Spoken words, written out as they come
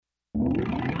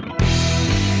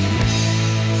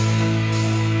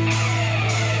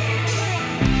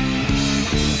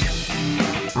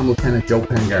I'm Lieutenant Joe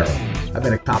Pangaro. I've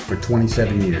been a cop for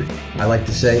 27 years. I like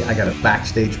to say I got a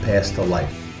backstage pass to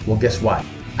life. Well, guess what?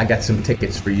 I got some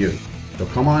tickets for you. So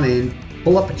come on in,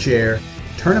 pull up a chair,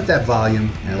 turn up that volume,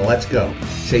 and let's go.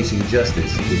 Chasing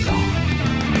Justice is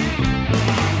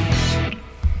on.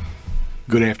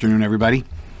 Good afternoon, everybody.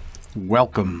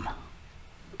 Welcome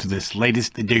to this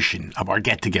latest edition of our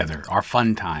get-together, our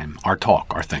fun time, our talk,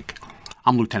 our think.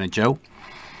 I'm Lieutenant Joe,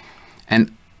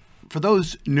 and for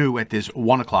those new at this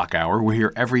 1 o'clock hour, we're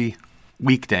here every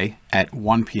weekday at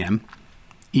 1 p.m.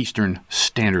 Eastern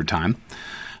Standard Time.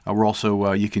 We're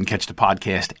also, you can catch the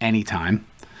podcast anytime.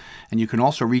 And you can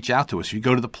also reach out to us. If you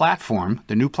go to the platform,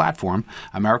 the new platform,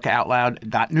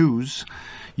 AmericaOutloud.news,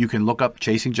 you can look up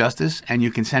Chasing Justice and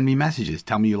you can send me messages.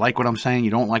 Tell me you like what I'm saying,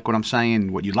 you don't like what I'm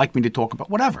saying, what you'd like me to talk about,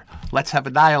 whatever. Let's have a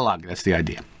dialogue. That's the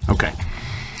idea. Okay.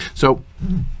 So,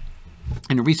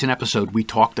 in a recent episode, we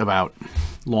talked about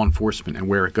law enforcement and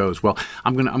where it goes. Well,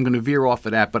 I'm gonna veer off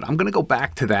of that, but I'm gonna go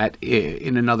back to that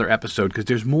in another episode because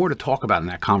there's more to talk about in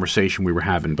that conversation we were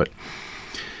having. But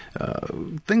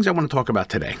things I want to talk about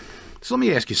today. So let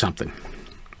me ask you something.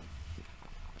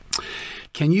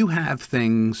 Can you have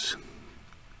things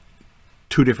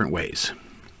two different ways?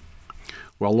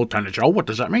 Well, Lieutenant Joe, what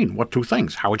does that mean? What two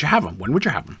things? How would you have them? When would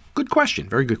you have them? Good question.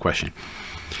 Very good question.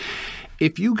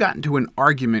 If you got into an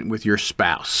argument with your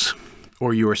spouse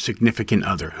or your significant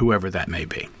other, whoever that may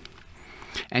be,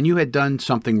 and you had done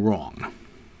something wrong,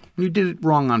 you did it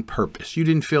wrong on purpose. You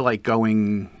didn't feel like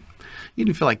going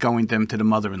them to the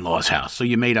mother-in-law's house, so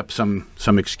you made up some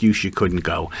excuse you couldn't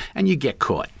go, and you get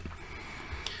caught.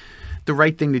 The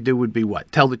right thing to do would be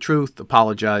what? Tell the truth,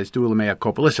 apologize, do a mea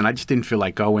culpa. Listen, I just didn't feel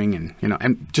like going,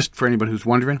 and just for anybody who's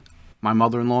wondering, my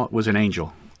mother-in-law was an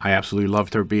angel. I absolutely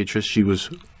loved her, Beatrice. She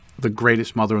was the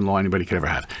greatest mother-in-law anybody could ever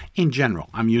have. In general,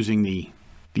 I'm using the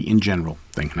in general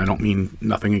thing, and I don't mean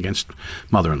nothing against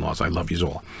mother-in-laws. I love you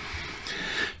all.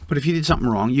 But if you did something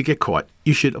wrong, you get caught,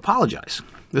 you should apologize.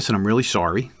 Listen, I'm really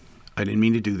sorry. I didn't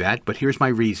mean to do that, but here's my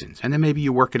reasons. And then maybe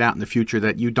you work it out in the future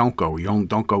that you don't go, you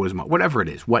don't go as much, whatever it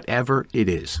is.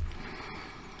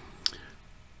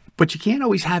 But you can't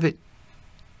always have it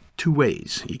two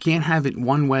ways. You can't have it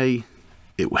one way,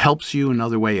 it helps you,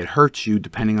 another way it hurts you,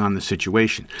 depending on the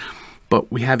situation.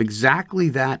 But we have exactly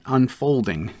that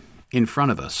unfolding in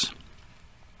front of us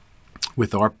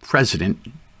with our President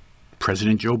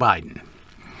Joe Biden.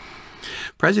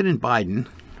 President Biden,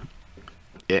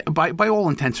 by all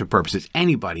intents and purposes,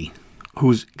 anybody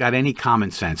who's got any common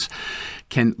sense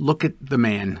can look at the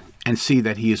man and see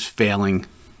that he is failing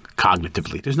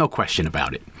cognitively. There's no question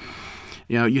about it.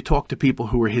 You know, you talk to people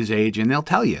who are his age and they'll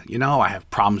tell you, I have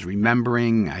problems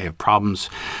remembering. I have problems.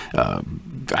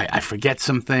 I forget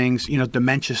some things.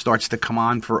 Dementia starts to come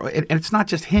on and it's not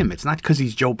just him. It's not because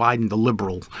he's Joe Biden, the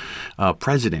liberal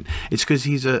president. It's because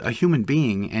he's a human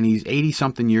being and he's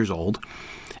 80-something years old.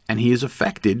 And he is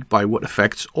affected by what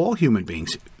affects all human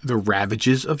beings, the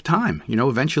ravages of time.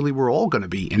 Eventually we're all going to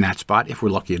be in that spot if we're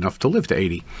lucky enough to live to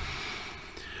 80.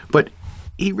 But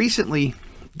he recently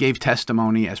gave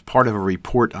testimony as part of a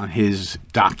report on his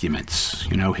documents,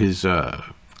 his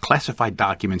classified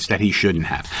documents that he shouldn't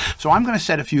have. So I'm going to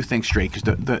set a few things straight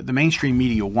because the mainstream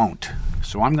media won't.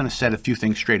 So I'm going to set a few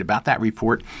things straight about that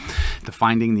report, the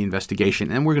finding, the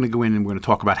investigation, and we're going to go in and we're going to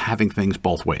talk about having things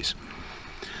both ways.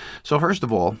 So first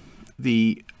of all,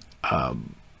 the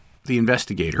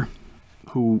investigator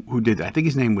who did that, I think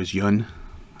his name was Yun.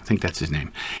 I think that's his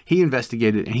name. He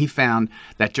investigated and he found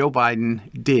that Joe Biden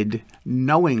did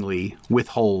knowingly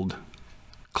withhold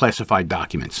classified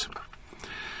documents.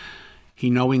 He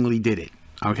knowingly did it.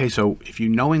 Okay, so if you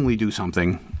knowingly do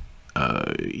something,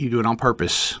 you do it on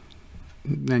purpose,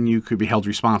 then you could be held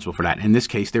responsible for that. In this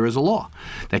case, there is a law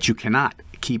that you cannot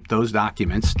keep those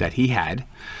documents that he had.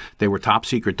 They were top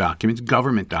secret documents,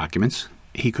 government documents.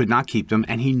 He could not keep them,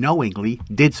 and he knowingly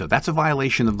did so. That's a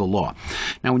violation of the law.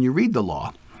 Now, when you read the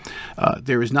law,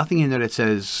 there is nothing in there that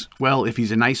says, well, if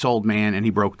he's a nice old man and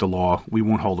he broke the law, we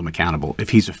won't hold him accountable.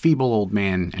 If he's a feeble old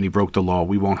man and he broke the law,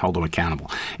 we won't hold him accountable.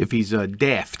 If he's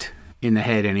daft in the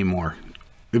head anymore,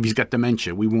 if he's got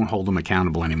dementia, we won't hold him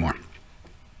accountable anymore.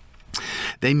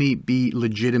 They may be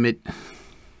legitimate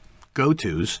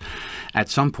go-tos at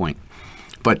some point,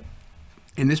 but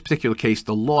in this particular case,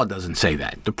 the law doesn't say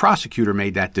that. The prosecutor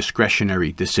made that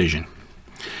discretionary decision.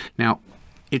 Now,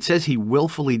 it says he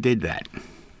willfully did that.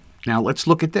 Now, let's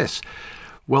look at this.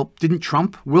 Well, didn't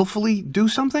Trump willfully do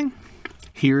something?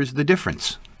 Here's the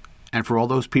difference. And for all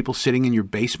those people sitting in your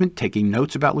basement taking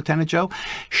notes about Lieutenant Joe,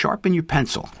 sharpen your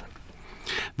pencil.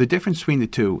 The difference between the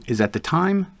two is at the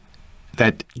time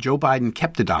that Joe Biden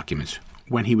kept the documents,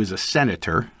 when he was a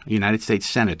senator, a United States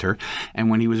senator, and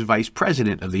when he was vice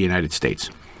president of the United States.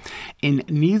 In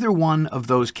neither one of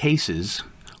those cases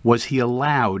was he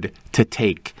allowed to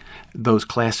take those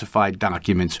classified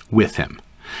documents with him.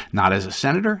 Not as a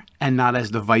senator and not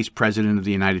as the vice president of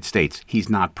the United States. He's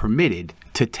not permitted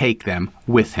to take them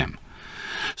with him.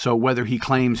 So whether he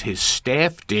claims his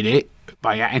staff did it,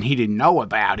 and he didn't know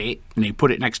about it, and they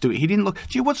put it next to it. He didn't look,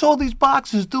 gee, what's all these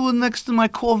boxes doing next to my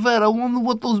Corvette? I wonder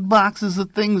what those boxes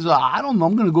of things are. I don't know.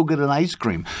 I'm going to go get an ice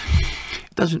cream.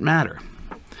 It doesn't matter.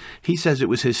 He says it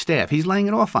was his staff. He's laying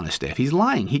it off on his staff. He's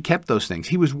lying. He kept those things.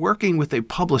 He was working with a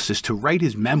publicist to write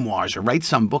his memoirs or write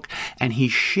some book, and he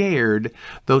shared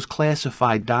those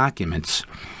classified documents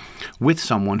with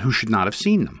someone who should not have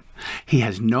seen them. He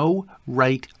has no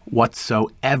right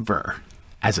whatsoever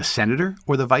as a senator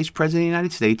or the vice president of the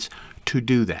United States to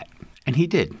do that. And he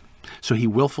did. So he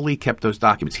willfully kept those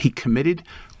documents. He committed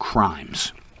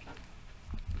crimes.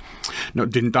 Now,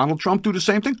 didn't Donald Trump do the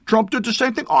same thing? Trump did the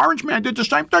same thing. Orange Man did the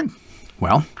same thing.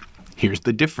 Well, here's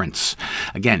the difference.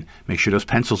 Again, make sure those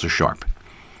pencils are sharp.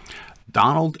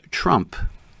 Donald Trump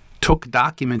took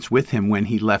documents with him when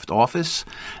he left office,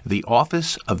 the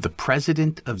office of the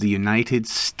President of the United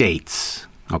States.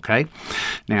 Okay?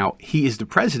 Now, he is the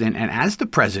president, and as the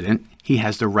president, he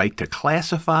has the right to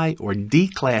classify or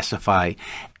declassify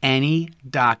any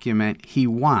document he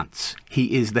wants.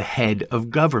 He is the head of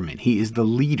government. He is the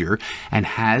leader and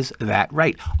has that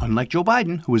right. Unlike Joe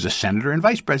Biden, who was a senator and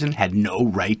vice president, had no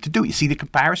right to do it. You see the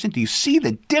comparison? Do you see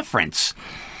the difference?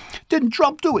 Didn't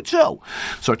Trump do it? So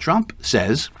Trump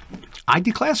says, I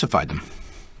declassified them.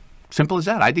 Simple as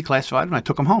that. I declassified them. I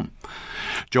took them home.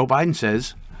 Joe Biden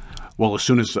says, well, as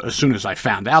soon as I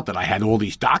found out that I had all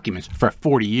these documents for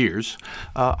 40 years,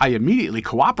 I immediately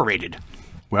cooperated.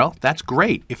 Well, that's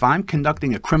great. If I'm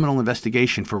conducting a criminal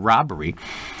investigation for robbery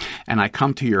and I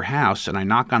come to your house and I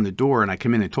knock on the door and I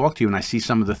come in and talk to you and I see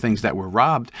some of the things that were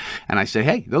robbed and I say,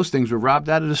 hey, those things were robbed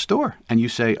out of the store. And you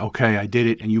say, okay, I did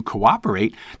it, and you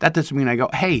cooperate. That doesn't mean I go,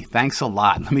 hey, thanks a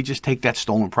lot. Let me just take that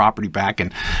stolen property back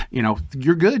and,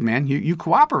 you're good, man. You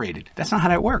cooperated. That's not how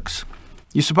that works.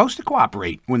 You're supposed to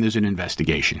cooperate when there's an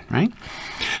investigation, right?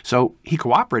 So he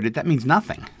cooperated. That means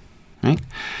nothing, right?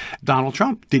 Donald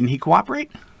Trump, didn't he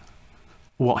cooperate?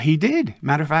 Well, he did.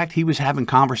 Matter of fact, he was having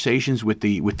conversations with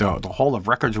the Hall of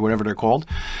Records or whatever they're called.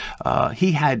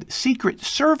 He had Secret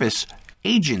Service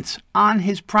agents on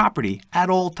his property at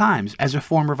all times as a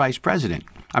former vice president.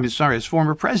 As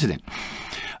former president.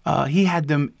 He had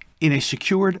them in a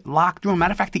secured, locked room.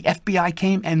 Matter of fact, the FBI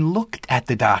came and looked at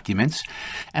the documents,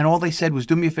 and all they said was,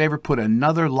 do me a favor, put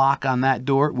another lock on that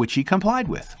door, which he complied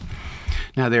with.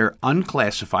 Now, they're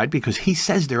unclassified because he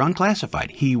says they're unclassified.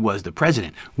 He was the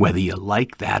president, whether you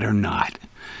like that or not.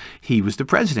 He was the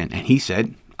president, and he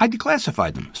said, I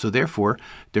declassified them. So therefore,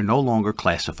 they're no longer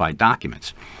classified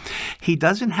documents. He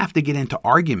doesn't have to get into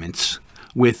arguments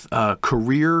with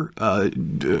career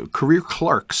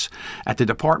clerks at the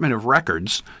Department of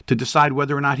Records to decide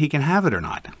whether or not he can have it or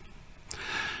not.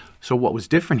 So what was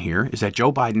different here is that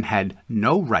Joe Biden had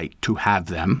no right to have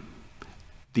them.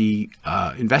 The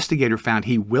investigator found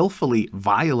he willfully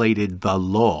violated the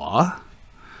law,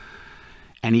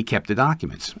 and he kept the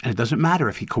documents. And it doesn't matter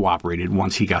if he cooperated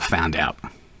once he got found out.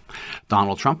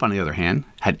 Donald Trump, on the other hand,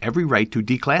 had every right to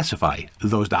declassify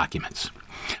those documents.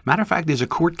 Matter of fact, there's a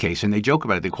court case, and they joke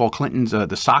about it. They call Clinton's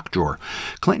the sock drawer.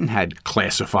 Clinton had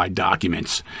classified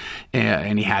documents,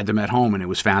 and he had them at home, and it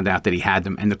was found out that he had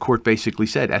them. And the court basically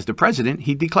said, as the president,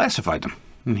 he declassified them.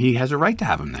 And he has a right to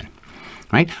have them then.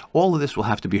 Right? All of this will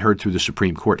have to be heard through the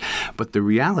Supreme Court. But the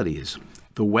reality is,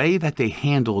 the way that they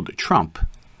handled Trump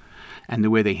and the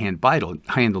way they handled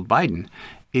Biden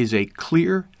is a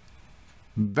clear,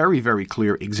 very, very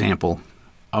clear example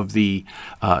of the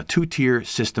two-tier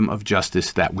system of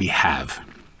justice that we have.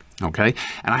 Okay?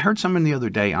 And I heard someone the other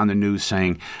day on the news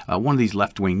saying, one of these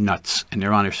left-wing nuts, and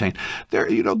they're on there saying,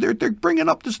 they're bringing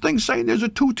up this thing saying there's a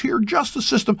two-tier justice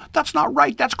system. That's not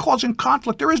right. That's causing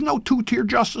conflict. There is no two-tier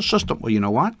justice system. Well, you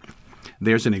know what?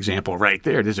 There's an example right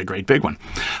there. There's a great big one.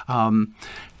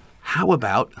 How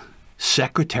about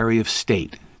Secretary of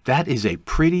State? That is a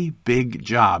pretty big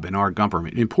job in our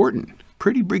government. Important.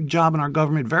 Pretty big job in our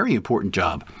government. Very important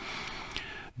job.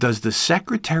 Does the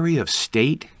Secretary of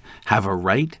State have a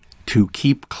right to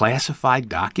keep classified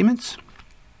documents?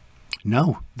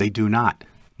 No, they do not.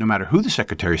 No matter who the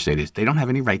Secretary of State is, they don't have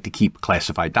any right to keep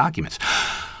classified documents.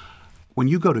 When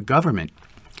you go to government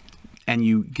and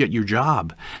you get your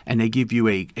job and they give you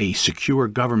a secure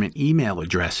government email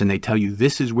address and they tell you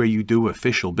this is where you do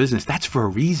official business, that's for a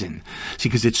reason. See,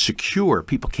 because it's secure.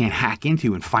 People can't hack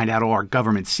into and find out all our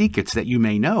government secrets that you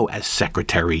may know as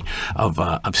Secretary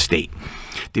of State.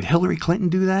 Did Hillary Clinton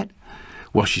do that?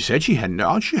 Well, she said she had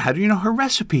her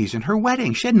recipes and her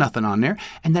wedding. She had nothing on there.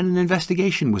 And then an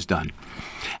investigation was done.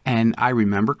 And I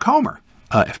remember Comer,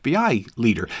 FBI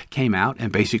leader, came out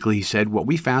and basically said what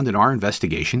we found in our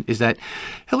investigation is that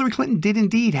Hillary Clinton did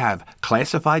indeed have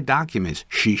classified documents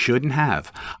she shouldn't have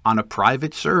on a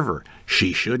private server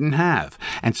she shouldn't have.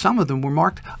 And some of them were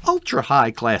marked ultra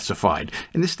high classified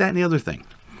and this, that, and the other thing.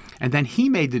 And then he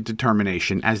made the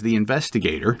determination as the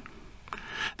investigator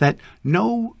that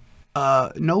no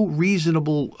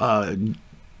reasonable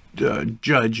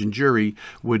judge and jury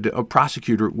a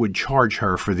prosecutor would charge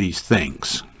her for these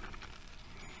things.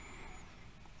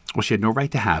 Well, she had no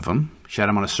right to have them. She had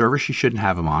them on a server she shouldn't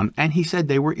have them on. And he said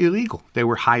they were illegal. They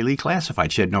were highly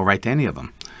classified. She had no right to any of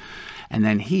them. And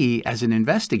then he, as an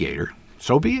investigator,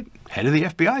 so be it, head of the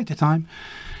FBI at the time,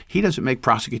 he doesn't make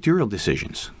prosecutorial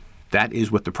decisions. That is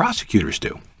what the prosecutors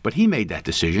do. But he made that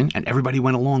decision, and everybody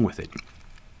went along with it.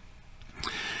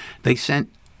 They sent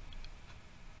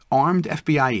armed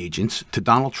FBI agents to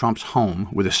Donald Trump's home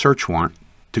with a search warrant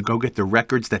to go get the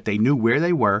records that they knew where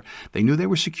they were. They knew they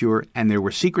were secure, and there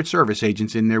were Secret Service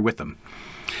agents in there with them.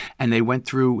 And they went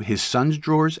through his son's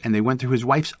drawers, and they went through his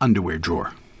wife's underwear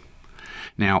drawer.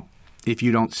 Now, if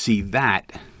you don't see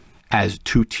that as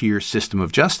two-tier system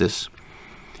of justice,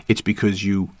 it's because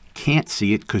you can't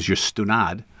see it because you're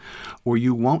stunad, or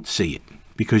you won't see it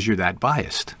because you're that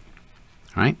biased.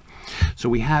 All right? So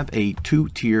we have a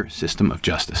two-tier system of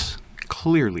justice.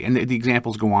 Clearly, and the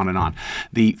examples go on and on.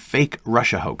 The fake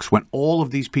Russia hoax, when all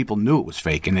of these people knew it was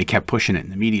fake and they kept pushing it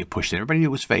and the media pushed it, everybody knew it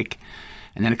was fake,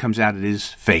 and then it comes out it is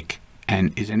fake.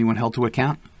 And is anyone held to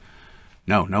account?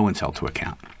 No, no one's held to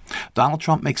account. Donald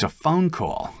Trump makes a phone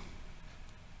call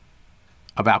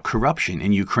about corruption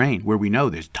in Ukraine, where we know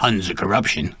there's tons of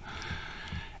corruption,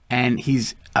 and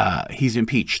he's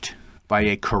impeached by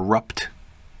a corrupt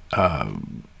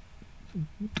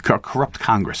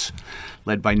Congress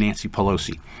led by Nancy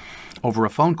Pelosi over a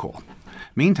phone call.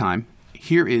 Meantime,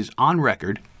 here is on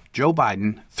record Joe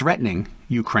Biden threatening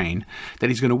Ukraine that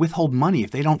he's going to withhold money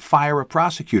if they don't fire a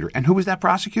prosecutor. And who was that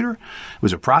prosecutor? It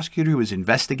was a prosecutor who was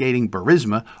investigating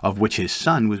Burisma, of which his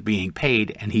son was being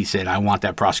paid, and he said, I want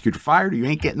that prosecutor fired or you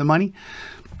ain't getting the money.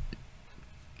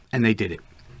 And they did it.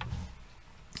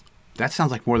 That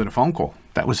sounds like more than a phone call.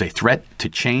 That was a threat to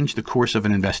change the course of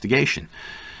an investigation.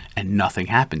 And nothing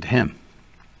happened to him.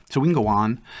 So we can go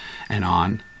on and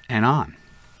on and on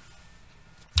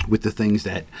with the things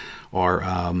that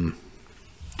are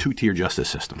two-tier justice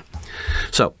system.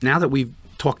 So now that we've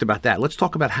talked about that, let's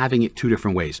talk about having it two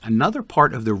different ways. Another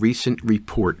part of the recent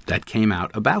report that came out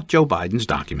about Joe Biden's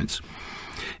documents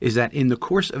is that in the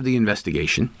course of the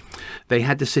investigation, they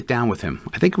had to sit down with him.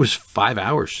 I think it was 5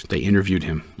 hours they interviewed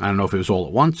him. I don't know if it was all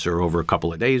at once or over a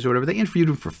couple of days or whatever. They interviewed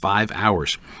him for 5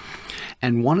 hours.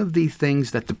 And one of the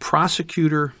things that the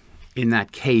prosecutor in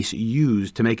that case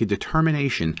used to make a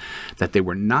determination that they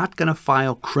were not going to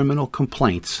file criminal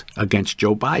complaints against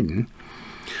Joe Biden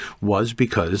was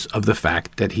because of the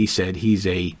fact that he said he's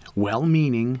a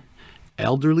well-meaning,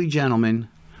 elderly gentleman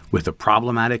with a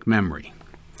problematic memory.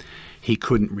 He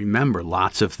couldn't remember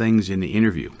lots of things in the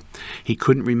interview. He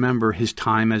couldn't remember his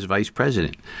time as vice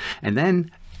president. And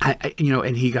then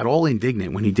and he got all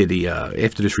indignant when he did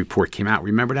after this report came out.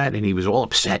 Remember that? And he was all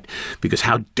upset because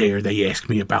how dare they ask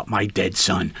me about my dead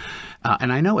son?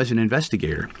 And I know as an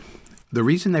investigator, the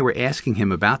reason they were asking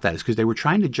him about that is because they were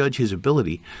trying to judge his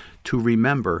ability to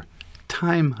remember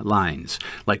timelines,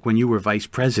 like when you were vice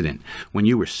president, when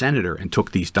you were senator and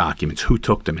took these documents, who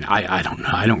took them? And I don't know.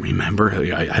 I don't remember.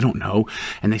 I don't know.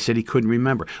 And they said he couldn't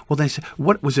remember. Well, they said,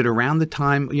 what was it around the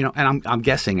time, and I'm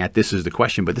guessing at this is the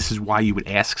question, but this is why you would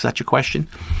ask such a question.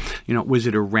 Was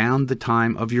it around the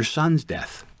time of your son's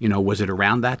death? Was it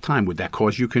around that time? Would that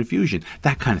cause you confusion?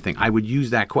 That kind of thing. I would use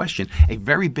that question. A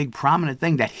very big prominent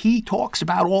thing that he talks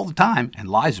about all the time and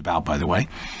lies about, by the way.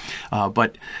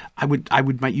 But I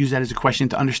might use that as a question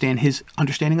to understand his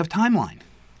understanding of timeline,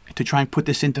 to try and put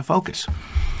this into focus.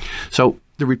 So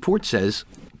the report says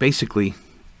basically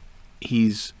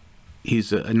he's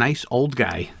a nice old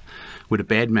guy with a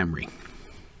bad memory.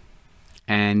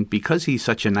 And because he's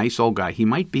such a nice old guy, he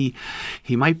might be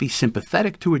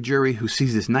sympathetic to a jury who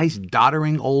sees this nice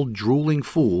doddering old drooling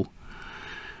fool,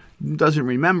 doesn't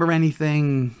remember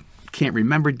anything, can't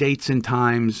remember dates and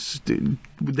times.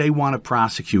 They want to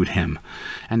prosecute him.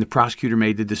 And the prosecutor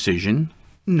made the decision,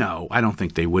 no, I don't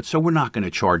think they would, so we're not going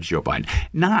to charge Joe Biden.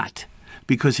 Not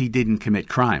because he didn't commit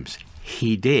crimes.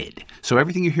 He did. So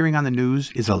everything you're hearing on the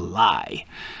news is a lie.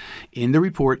 In the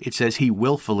report, it says he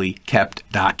willfully kept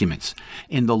documents.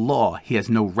 In the law, he has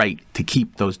no right to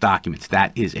keep those documents.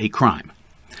 That is a crime.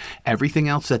 Everything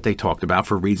else that they talked about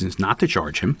for reasons not to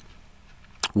charge him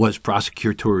was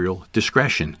prosecutorial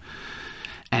discretion.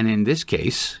 And in this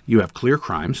case, you have clear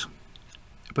crimes,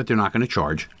 but they're not going to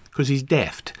charge because he's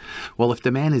daft. Well, if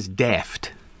the man is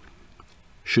daft,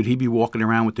 should he be walking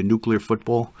around with the nuclear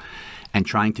football and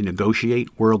trying to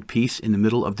negotiate world peace in the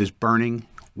middle of this burning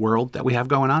world that we have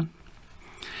going on?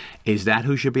 Is that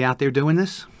who should be out there doing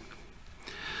this?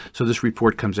 So this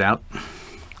report comes out,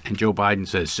 and Joe Biden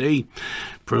says, see,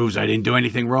 proves I didn't do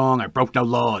anything wrong. I broke no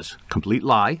laws. Complete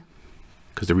lie,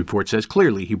 because the report says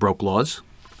clearly he broke laws.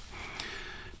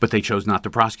 But they chose not to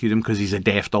prosecute him because he's a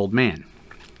daft old man.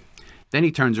 Then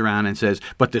he turns around and says,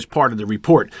 but this part of the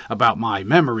report about my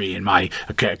memory and my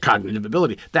cognitive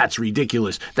ability, that's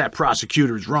ridiculous. That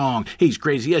prosecutor's wrong. He's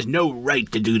crazy. He has no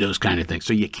right to do those kind of things.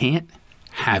 So you can't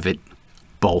have it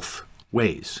both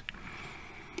ways.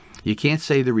 You can't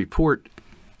say the report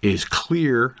is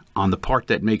clear on the part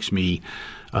that makes me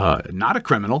not a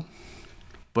criminal,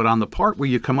 but on the part where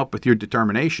you come up with your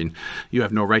determination, you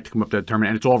have no right to come up with that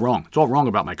determination, and it's all wrong. It's all wrong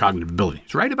about my cognitive ability.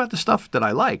 It's right about the stuff that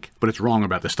I like, but it's wrong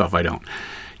about the stuff I don't.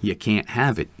 You can't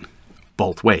have it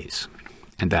both ways,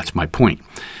 and that's my point.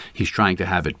 He's trying to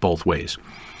have it both ways.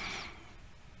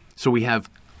 So we have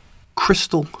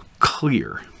crystal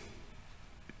clear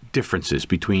differences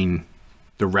between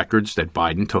the records that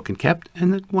Biden took and kept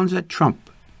and the ones that Trump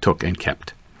took and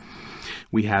kept.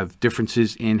 We have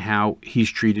differences in how he's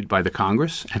treated by the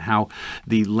Congress and how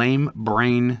the lame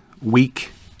brain,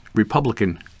 weak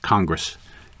Republican Congress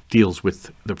deals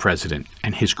with the president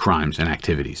and his crimes and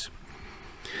activities.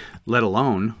 Let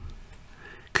alone,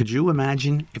 could you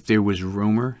imagine if there was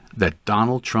rumor that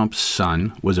Donald Trump's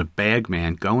son was a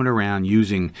bagman going around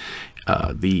using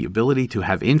the ability to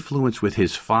have influence with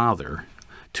his father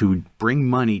to bring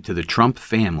money to the Trump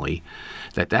family,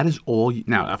 that is all.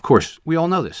 Now, of course, we all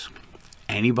know this.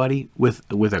 Anybody with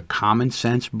a common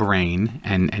sense brain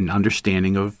and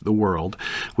understanding of the world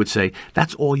would say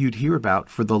that's all you'd hear about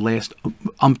for the last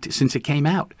since it came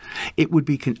out. It would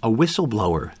be a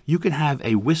whistleblower. You can have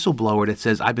a whistleblower that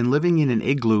says, I've been living in an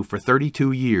igloo for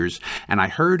 32 years, and I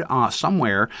heard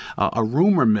somewhere a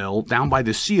rumor mill down by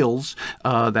the seals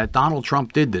that Donald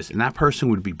Trump did this. And that person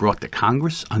would be brought to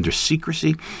Congress under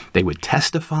secrecy. They would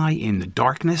testify in the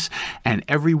darkness, and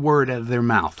every word out of their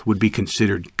mouth would be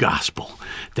considered gospel.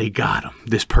 They got him.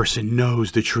 This person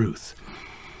knows the truth.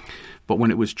 But when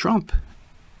it was Trump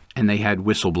and they had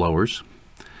whistleblowers,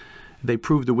 they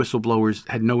proved the whistleblowers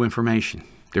had no information.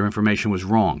 Their information was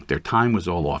wrong. Their time was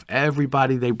all off.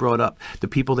 Everybody they brought up, the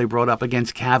people they brought up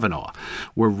against Kavanaugh,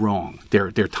 were wrong.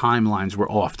 Their timelines were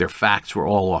off. Their facts were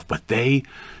all off. But they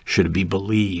should be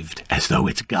believed as though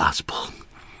it's gospel.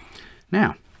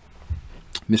 Now,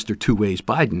 Mr. Two Ways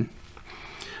Biden,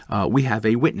 we have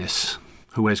a witness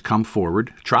who has come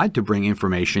forward, tried to bring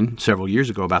information several years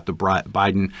ago about the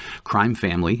Biden crime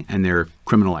family and their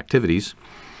criminal activities,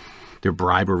 their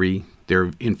bribery,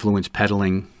 their influence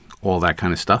peddling, all that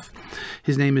kind of stuff.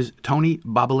 His name is Tony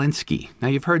Bobulinski. Now,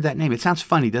 you've heard that name. It sounds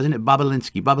funny, doesn't it?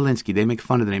 Bobulinski. They make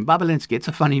fun of the name. Bobulinski. It's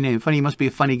a funny name. Funny, he must be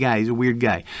a funny guy. He's a weird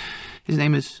guy. His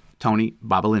name is Tony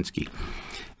Bobulinski.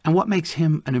 And what makes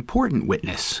him an important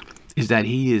witness is that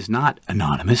he is not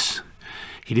anonymous.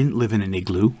 He didn't live in an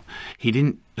igloo. He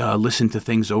didn't listen to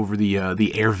things over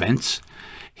the air vents.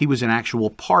 He was an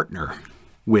actual partner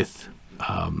with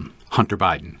Hunter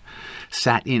Biden,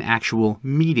 sat in actual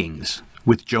meetings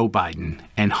with Joe Biden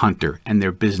and Hunter and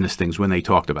their business things when they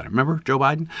talked about it. Remember Joe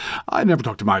Biden? I never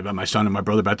talked to my son and my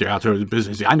brother about their outside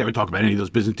business. I never talk about any of those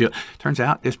business deals. Turns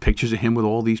out there's pictures of him with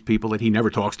all these people that he never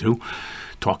talks to,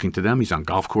 talking to them. He's on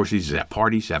golf courses, he's at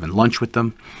parties, having lunch with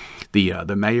them.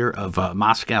 The mayor of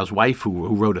Moscow's wife,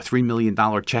 who wrote a $3 million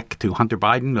check to Hunter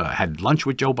Biden, had lunch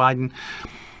with Joe Biden.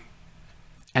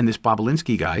 And this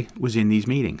Bobulinski guy was in these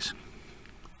meetings.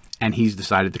 And he's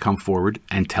decided to come forward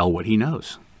and tell what he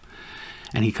knows.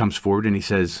 And he comes forward and he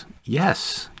says,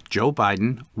 yes, Joe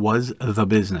Biden was the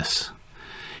business.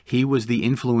 He was the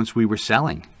influence we were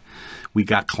selling. We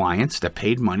got clients that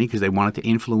paid money because they wanted to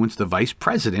influence the vice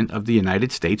president of the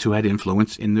United States who had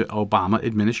influence in the Obama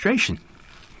administration.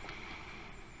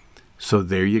 So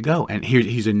there you go. And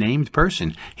he's a named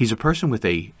person. He's a person with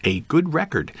a good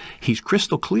record. He's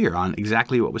crystal clear on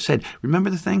exactly what was said. Remember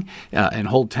the thing? And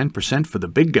hold 10% for the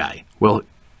big guy. Well,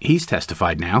 he's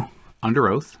testified now under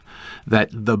oath that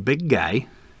the big guy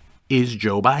is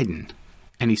Joe Biden.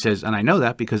 And he says, and I know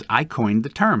that because I coined the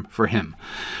term for him,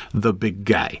 the big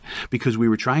guy, because we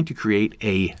were trying to create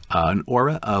an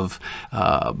aura of,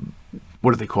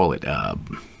 what do they call it?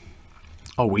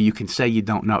 Where you can say you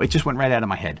don't know. It just went right out of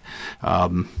my head.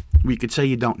 We could say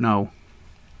you don't know.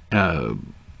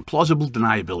 Plausible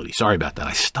deniability. Sorry about that.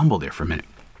 I stumbled there for a minute.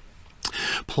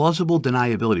 Plausible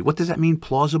deniability. What does that mean?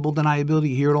 Plausible deniability.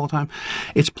 You hear it all the time.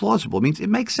 It's plausible. It means it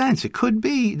makes sense. It could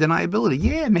be deniability.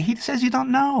 Yeah, he says you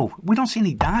don't know. We don't see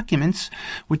any documents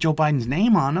with Joe Biden's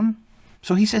name on them.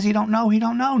 So he says he don't know. He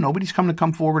don't know. Nobody's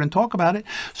come forward and talk about it.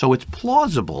 So it's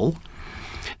plausible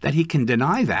that he can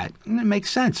deny that. And it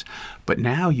makes sense. But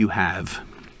now you have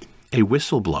a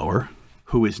whistleblower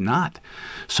who is not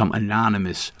some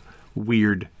anonymous,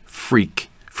 weird freak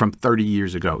from 30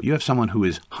 years ago. You have someone who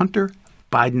is Hunter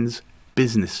Biden's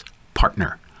business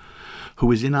partner, who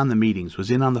was in on the meetings,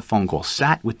 was in on the phone call,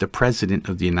 sat with the president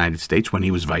of the United States when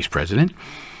he was vice president,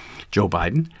 Joe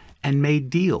Biden, and made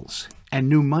deals, and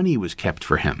knew money was kept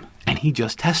for him. And he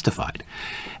just testified.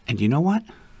 And you know what?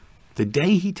 The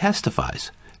day he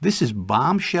testifies, this is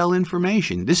bombshell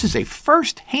information. This is a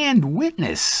first-hand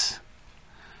witness.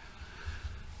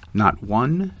 Not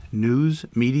one news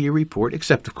media report,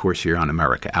 except, of course, here on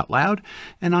America Out Loud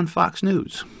and on Fox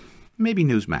News. Maybe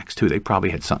Newsmax, too. They probably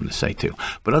had something to say, too.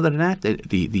 But other than that,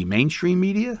 the mainstream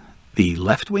media, the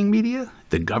left-wing media,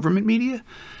 the government media,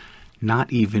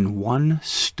 not even one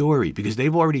story. Because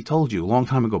they've already told you a long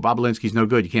time ago, Bobulinski's no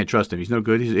good. You can't trust him. He's no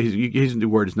good. His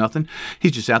word is nothing.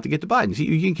 He's just out to get the Bidens.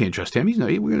 You can't trust him.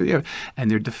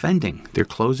 And they're defending. They're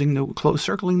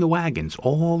circling the wagons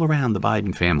all around the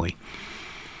Biden family.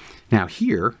 Now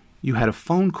here, you had a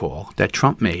phone call that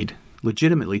Trump made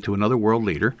legitimately to another world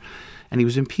leader, and he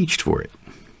was impeached for it.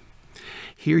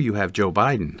 Here you have Joe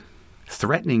Biden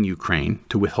threatening Ukraine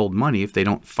to withhold money if they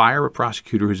don't fire a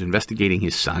prosecutor who's investigating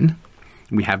his son.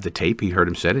 We have the tape. He heard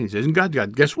him say it. And he says, and God,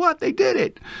 guess what? They did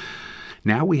it.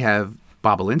 Now we have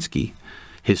Bobulinski,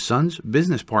 his son's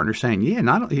business partner, saying,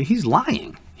 he's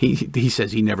lying. He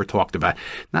says he never talked about it.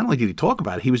 Not only did he talk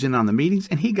about it, he was in on the meetings,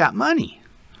 and he got money.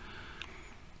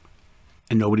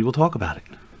 And nobody will talk about it.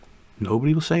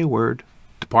 Nobody will say a word.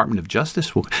 Department of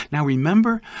Justice will. Now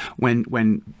remember when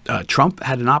Trump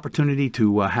had an opportunity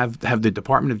to have the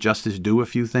Department of Justice do a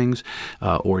few things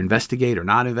or investigate or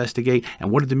not investigate, and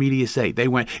what did the media say? They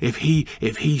went, if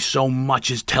he so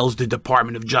much as tells the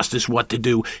Department of Justice what to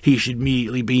do, he should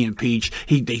immediately be impeached.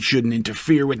 They shouldn't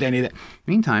interfere with any of that.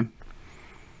 Meantime,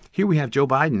 here we have Joe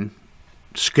Biden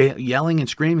yelling and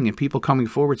screaming, and people coming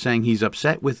forward saying he's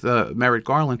upset with Merrick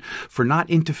Garland for not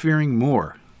interfering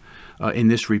more in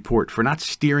this report, for not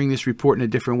steering this report in a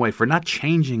different way, for not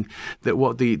changing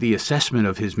the assessment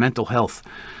of his mental health.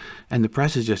 And the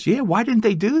press is just, why didn't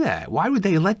they do that? Why would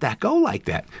they let that go like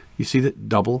that? You see the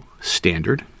double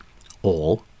standard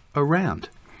all around.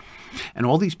 And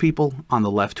all these people on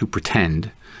the left who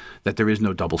pretend that there is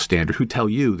no double standard, who tell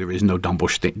you there is no double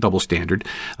standard.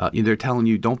 They're telling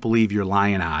you, don't believe your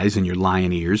lying eyes and your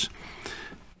lying ears.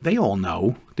 They all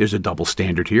know there's a double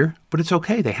standard here, but it's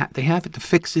okay. They have it. The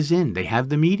fix is in. They have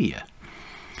the media.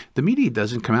 The media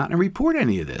doesn't come out and report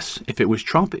any of this. If it was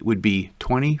Trump, it would be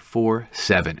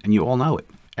 24/7, and you all know it.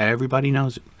 Everybody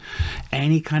knows it.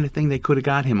 Any kind of thing they could have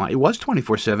got him on. It was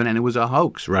 24/7, and it was a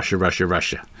hoax.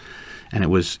 Russia. And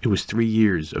it was 3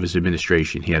 years of his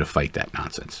administration. He had to fight that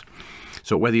nonsense.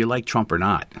 So whether you like Trump or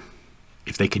not,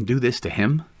 if they can do this to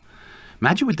him,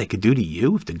 imagine what they could do to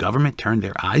you if the government turned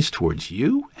their eyes towards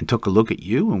you and took a look at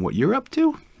you and what you're up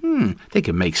to. They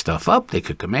could make stuff up. They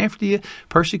could come after you,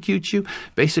 persecute you.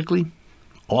 Basically,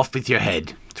 off with your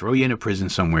head. Throw you in a prison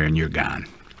somewhere and you're gone.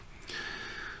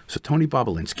 So Tony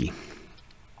Bobulinski,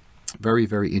 very,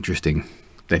 very interesting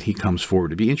that he comes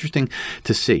forward. It'd be interesting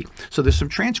to see. So there's some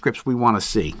transcripts we want to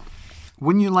see.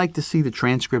 Wouldn't you like to see the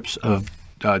transcripts of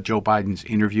Joe Biden's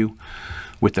interview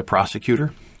with the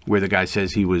prosecutor, where the guy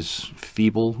says he was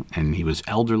feeble and he was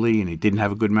elderly and he didn't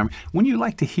have a good memory? Wouldn't you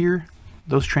like to hear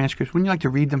those transcripts? Wouldn't you like to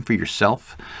read them for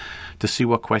yourself to see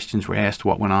what questions were asked,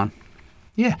 what went on?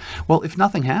 Yeah. Well, if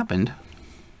nothing happened,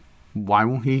 why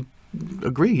won't he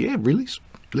agree? Yeah, release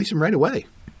him right away.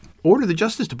 Order the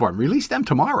Justice Department. Release them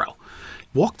tomorrow.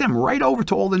 Walk them right over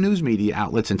to all the news media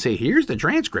outlets and say, here's the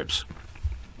transcripts.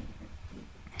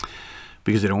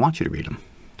 Because they don't want you to read them.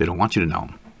 They don't want you to know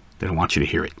them. They don't want you to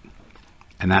hear it.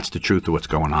 And that's the truth of what's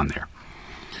going on there.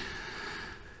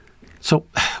 So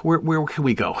where can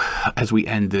we go as we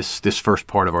end this first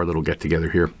part of our little get-together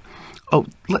here? Oh,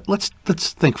 let's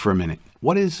think for a minute.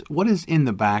 What is in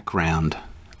the background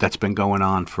that's been going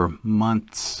on for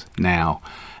months now?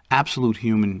 Absolute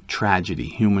human tragedy,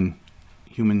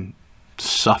 human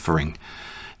suffering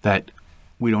that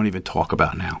we don't even talk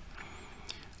about now.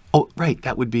 Oh, right,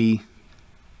 that would be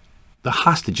the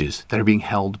hostages that are being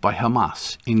held by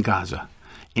Hamas in Gaza.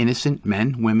 Innocent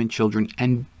men, women, children,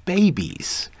 and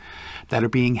babies that are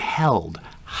being held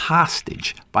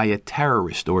hostage by a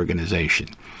terrorist organization.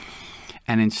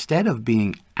 And instead of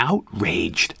being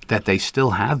outraged that they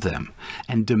still have them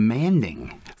and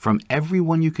demanding from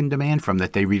everyone you can demand from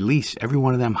that they release every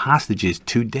one of them hostages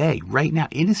today, right now,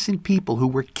 innocent people who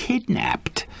were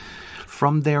kidnapped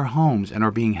from their homes and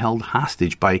are being held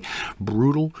hostage by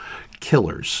brutal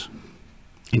killers.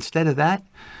 Instead of that,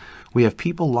 we have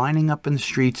people lining up in the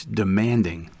streets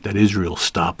demanding that Israel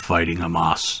stop fighting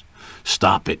Hamas.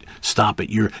 Stop it. Stop it.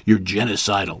 You're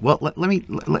genocidal. Well,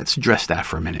 let's address that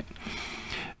for a minute.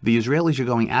 The Israelis are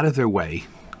going out of their way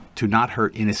to not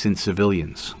hurt innocent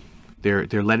civilians. They're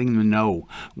letting them know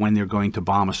when they're going to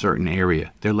bomb a certain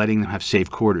area. They're letting them have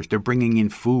safe quarters. They're bringing in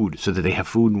food so that they have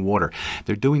food and water.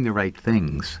 They're doing the right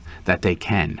things that they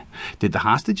can. Did the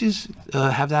hostages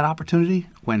have that opportunity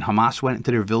when Hamas went into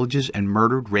their villages and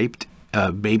murdered, raped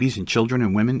babies and children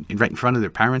and women right in front of their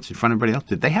parents, in front of everybody else?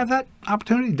 Did they have that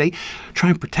opportunity? Did they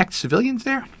try and protect civilians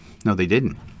there? No, they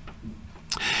didn't.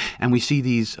 And we see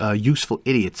these useful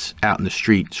idiots out in the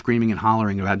street screaming and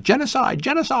hollering about genocide,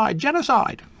 genocide,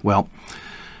 genocide. Well,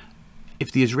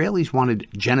 if the Israelis wanted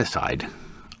genocide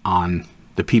on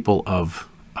the people of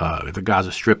the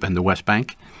Gaza Strip and the West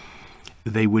Bank,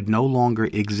 they would no longer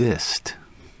exist.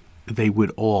 They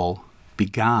would all be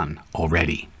gone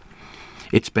already.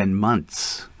 It's been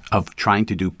months of trying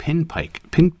to do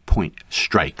pinpoint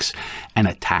strikes and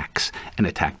attacks and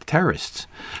attack the terrorists,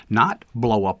 not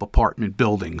blow up apartment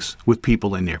buildings with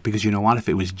people in there. Because you know what? If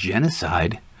it was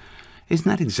genocide, isn't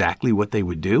that exactly what they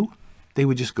would do? They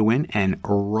would just go in and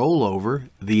roll over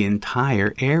the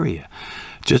entire area,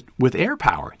 just with air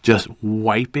power, just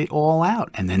wipe it all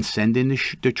out, and then send in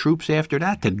the troops after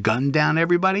that to gun down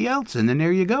everybody else. And then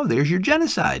there you go. There's your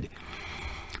genocide.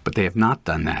 But they have not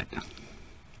done that.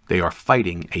 They are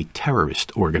fighting a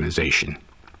terrorist organization.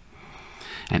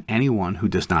 And anyone who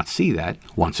does not see that,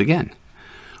 once again,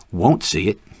 won't see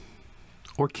it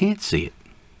or can't see it.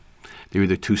 They're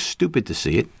either too stupid to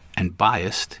see it and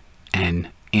biased and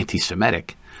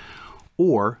anti-Semitic,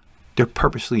 or they're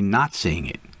purposely not seeing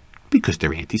it because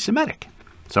they're anti-Semitic.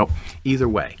 So either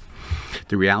way,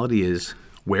 the reality is,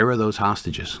 where are those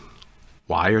hostages?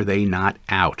 Why are they not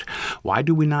out? Why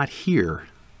do we not hear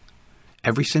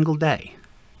every single day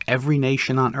every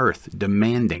nation on earth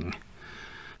demanding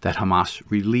that Hamas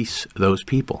release those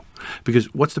people?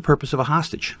 Because what's the purpose of a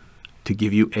hostage? To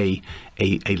give you a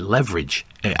leverage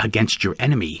against your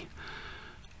enemy.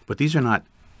 But these are not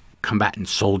combatant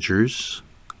soldiers.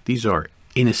 These are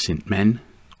innocent men,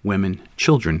 women,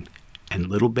 children, and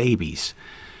little babies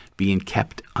being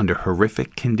kept under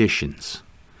horrific conditions.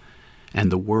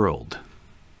 And the world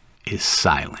is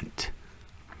silent.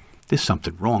 There's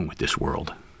something wrong with this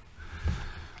world.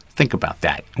 Think about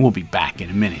that. We'll be back in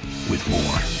a minute with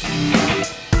more.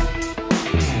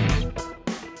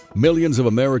 Millions of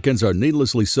Americans are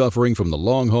needlessly suffering from the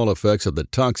long-haul effects of the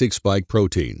toxic spike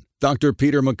protein. Dr.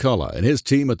 Peter McCullough and his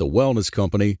team at the Wellness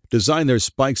Company designed their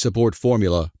spike support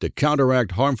formula to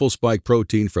counteract harmful spike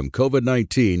protein from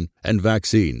COVID-19 and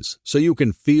vaccines so you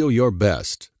can feel your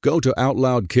best. Go to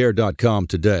OutLoudCare.com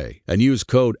today and use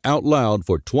code OUTLOUD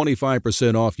for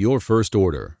 25% off your first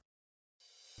order.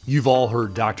 You've all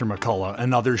heard Dr. McCullough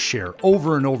and others share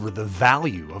over and over the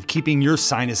value of keeping your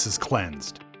sinuses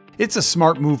cleansed. It's a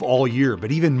smart move all year,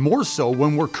 but even more so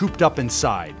when we're cooped up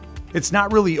inside. It's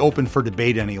not really open for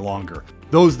debate any longer.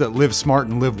 Those that live smart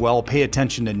and live well pay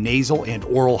attention to nasal and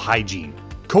oral hygiene.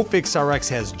 Cofix RX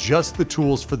has just the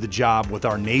tools for the job with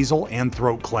our nasal and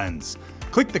throat cleanse.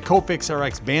 Click the Cofix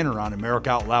RX banner on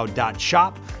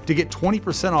AmericaOutloud.shop to get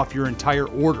 20% off your entire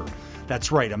order.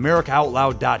 That's right,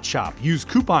 AmericaOutloud.shop. Use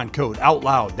coupon code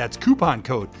OUTLOUD. That's coupon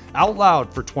code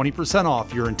OUTLOUD for 20%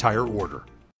 off your entire order.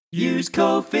 Use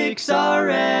Cofix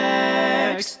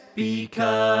RX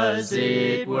because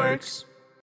it works.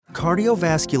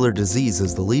 Cardiovascular disease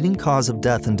is the leading cause of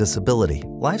death and disability.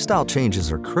 Lifestyle changes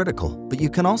are critical, but you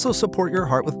can also support your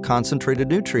heart with concentrated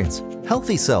nutrients.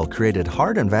 Healthy Cell created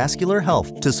Heart and Vascular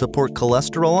Health to support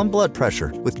cholesterol and blood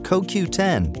pressure with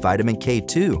CoQ10, vitamin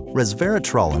K2,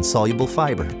 resveratrol, and soluble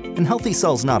fiber. And Healthy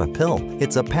Cell's not a pill,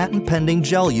 it's a patent-pending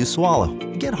gel you swallow.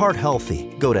 Get heart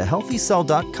healthy. Go to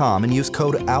healthycell.com and use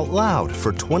code OUTLOUD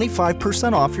for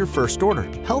 25% off your first order.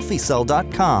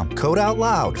 Healthycell.com, code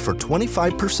OUTLOUD for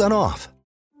 25% off.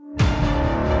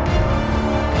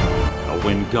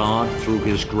 When God, through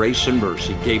His grace and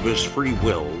mercy, gave us free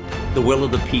will, the will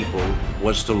of the people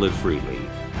was to live freely.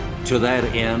 To that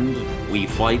end, we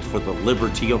fight for the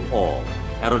liberty of all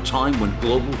at a time when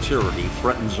global tyranny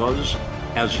threatens us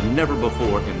as never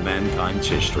before in mankind's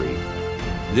history.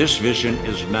 This vision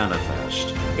is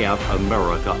manifest at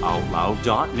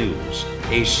AmericaOutloud.news,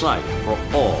 a site for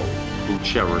all who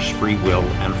cherish free will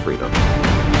and freedom.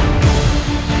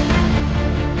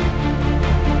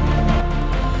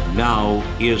 Now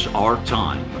is our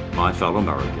time, my fellow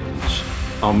Americans.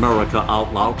 America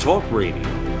Out Loud Talk Radio.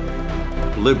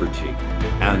 Liberty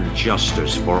and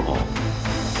justice for all.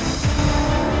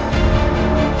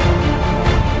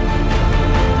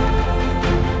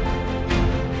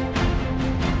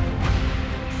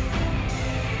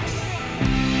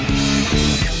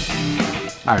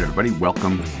 All right, everybody,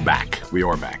 welcome back. We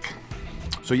are back.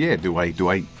 So yeah, do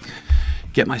I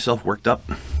get myself worked up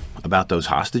about those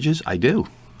hostages? I do.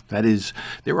 That is,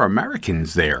 there are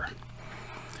Americans there.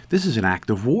 This is an act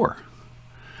of war.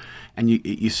 And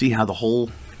you see how the whole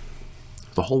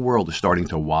world is starting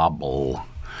to wobble.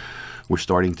 We're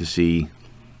starting to see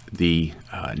the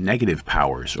negative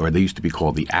powers, or they used to be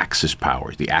called the Axis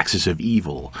powers, the axis of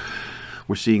evil.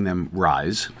 We're seeing them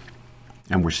rise,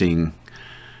 and we're seeing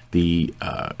the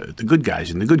good guys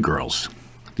and the good girls,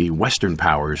 the Western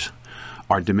powers,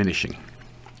 are diminishing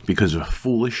because of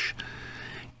foolish,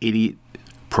 idiot,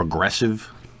 progressive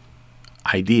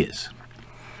ideas,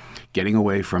 getting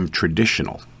away from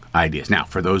traditional ideas. Now,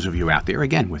 for those of you out there,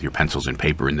 again, with your pencils and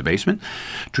paper in the basement,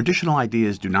 traditional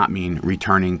ideas do not mean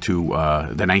returning to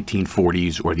the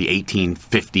 1940s or the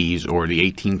 1850s or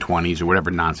the 1820s or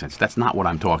whatever nonsense. That's not what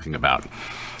I'm talking about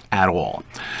at all.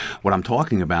 What I'm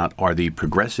talking about are the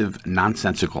progressive,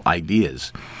 nonsensical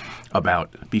ideas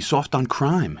about be soft on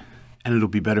crime and it'll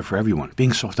be better for everyone.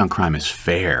 Being soft on crime is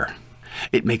fair.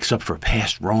 It makes up for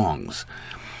past wrongs.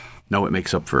 No, it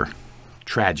makes up for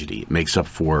tragedy. It makes up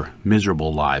for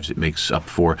miserable lives. It makes up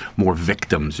for more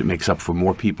victims. It makes up for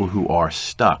more people who are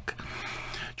stuck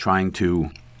trying to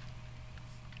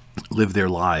live their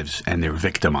lives and they're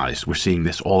victimized. We're seeing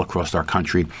this all across our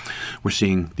country. We're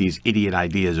seeing these idiot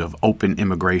ideas of open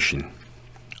immigration,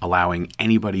 allowing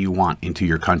anybody you want into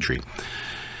your country.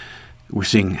 We're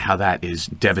seeing how that is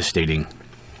devastating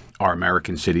our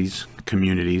American cities,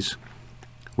 communities.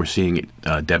 We're seeing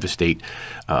it devastate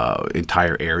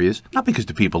entire areas, not because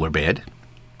the people are bad.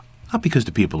 Not because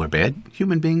the people are bad.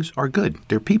 Human beings are good.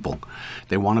 They're people.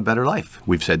 They want a better life.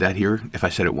 We've said that here. If I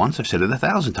said it once, I've said it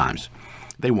 1,000 times.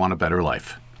 They want a better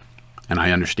life. And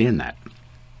I understand that.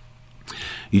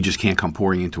 You just can't come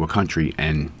pouring into a country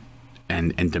and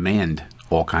demand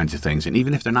all kinds of things. And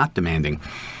even if they're not demanding,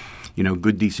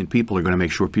 good, decent people are going to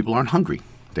make sure people aren't hungry,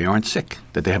 they aren't sick,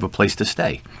 that they have a place to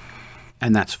stay.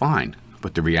 And that's fine.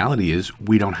 But the reality is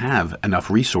we don't have enough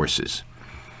resources.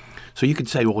 So you can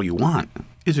say all you want.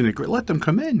 Isn't it great? Let them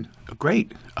come in.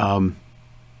 Great. Where are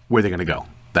they going to go?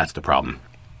 That's the problem.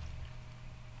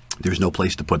 There's no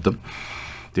place to put them.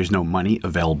 There's no money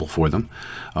available for them.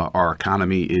 Our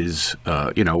economy is,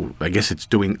 I guess it's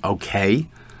doing okay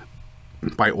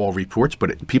by all reports,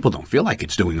 but people don't feel like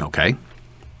it's doing okay.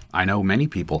 I know many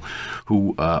people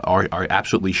who are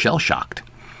absolutely shell-shocked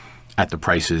at the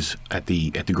prices at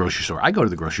the grocery store. I go to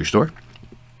the grocery store,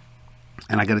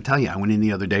 and I got to tell you, I went in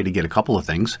the other day to get a couple of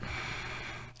things,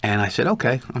 and I said,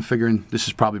 okay, I'm figuring this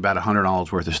is probably about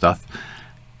 $100 worth of stuff.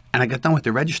 And I got done with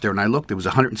the register, and I looked, it was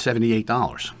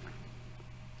 $178.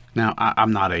 Now,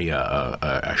 I'm not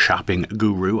a shopping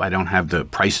guru. I don't have the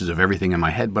prices of everything in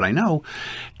my head, but I know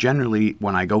generally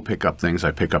when I go pick up things,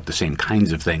 I pick up the same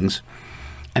kinds of things,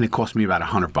 and it cost me about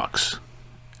 $100.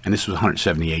 And this was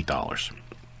 $178.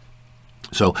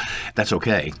 So that's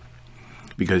okay,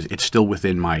 because it's still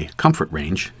within my comfort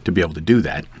range to be able to do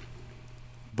that.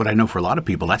 But I know for a lot of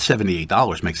people, that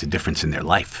 $78 makes a difference in their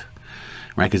life.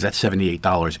 Right, because that's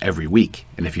 $78 every week.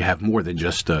 And if you have more than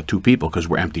just two people, because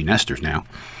we're empty nesters now,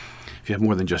 if you have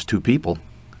more than just two people,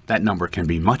 that number can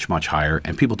be much, much higher,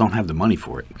 and people don't have the money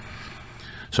for it.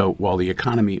 So while the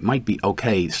economy might be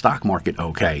okay, stock market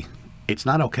okay, it's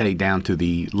not okay down to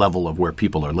the level of where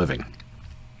people are living.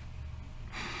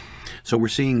 So we're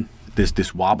seeing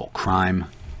this wobble, crime,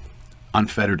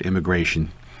 unfettered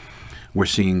immigration. We're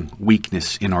seeing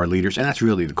weakness in our leaders, and that's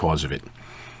really the cause of it.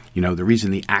 The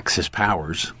reason the Axis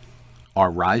powers are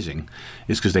rising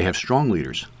is because they have strong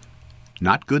leaders,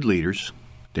 not good leaders.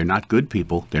 They're not good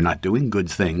people. They're not doing good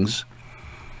things,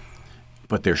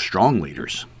 but they're strong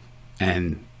leaders,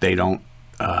 and they don't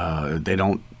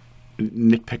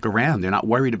nitpick around. They're not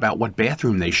worried about what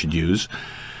bathroom they should use.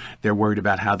 They're worried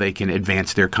about how they can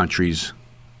advance their country's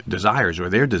desires or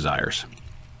their desires.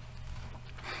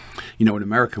 In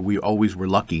America, we always were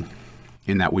lucky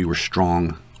in that we were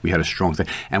strong. We had a strong thing,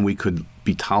 and we could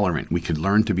be tolerant. We could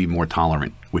learn to be more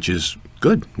tolerant, which is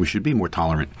good. We should be more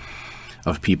tolerant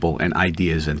of people and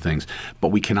ideas and things. But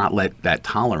we cannot let that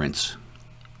tolerance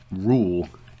rule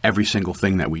every single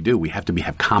thing that we do. We have to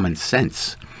have common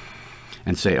sense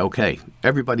and say, okay,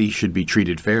 everybody should be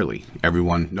treated fairly.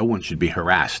 No one should be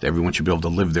harassed. Everyone should be able to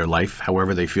live their life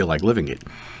however they feel like living it,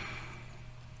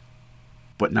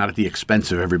 but not at the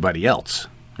expense of everybody else,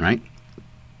 right?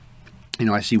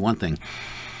 I see one thing.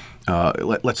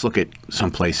 Let's look at some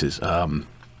places.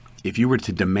 If you were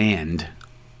to demand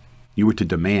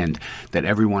that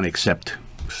everyone accept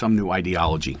some new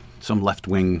ideology, some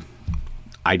left-wing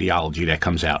ideology that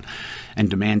comes out, and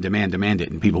demand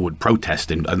it, and people would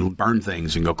protest and burn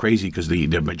things and go crazy because the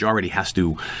majority has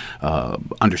to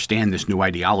understand this new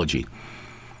ideology.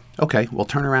 Okay, well,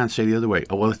 turn around and say the other way.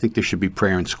 Oh, well, I think there should be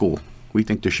prayer in school. We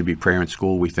think there should be prayer in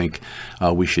school. We think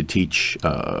we should teach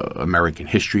American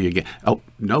history again. Oh,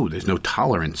 no, there's no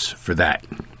tolerance for that.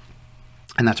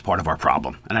 And that's part of our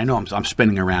problem. And I know I'm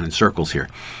spinning around in circles here.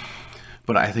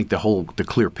 But I think the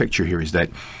clear picture here is that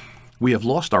we have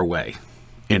lost our way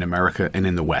in America and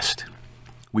in the West.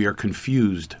 We are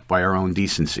confused by our own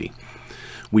decency.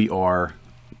 We are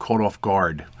caught off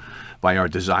guard by our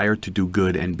desire to do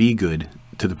good and be good,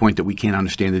 to the point that we can't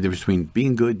understand the difference between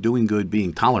being good, doing good,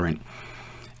 being tolerant,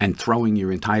 and throwing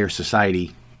your entire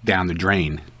society down the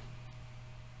drain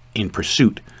in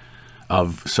pursuit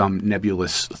of some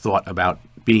nebulous thought about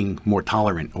being more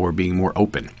tolerant or being more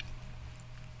open.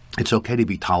 It's okay to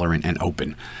be tolerant and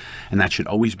open, and that should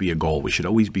always be a goal. We should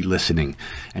always be listening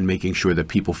and making sure that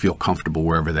people feel comfortable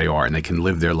wherever they are and they can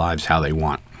live their lives how they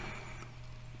want.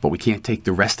 But we can't take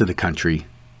the rest of the country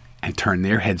and turn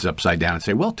their heads upside down and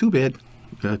say, well, too bad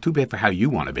for how you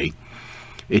want to be.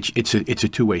 It's a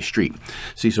two-way street.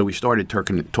 See, so we started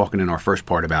talking in our first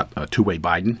part about two-way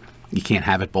Biden. You can't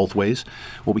have it both ways.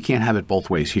 Well, we can't have it both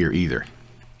ways here either.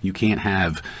 You can't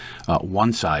have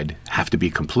one side have to be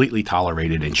completely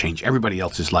tolerated and change everybody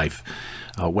else's life,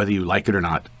 whether you like it or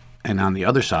not. And on the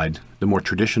other side, the more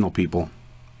traditional people,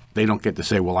 they don't get to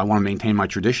say, well, I want to maintain my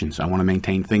traditions. I want to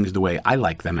maintain things the way I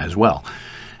like them as well.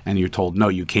 And you're told, no,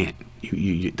 you can't.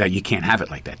 That you can't have it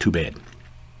like that. Too bad.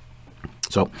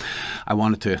 So I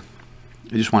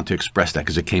just want to express that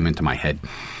because it came into my head.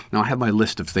 Now I have my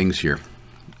list of things here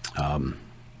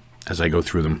as I go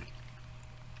through them.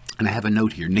 And I have a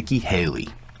note here, Nikki Haley.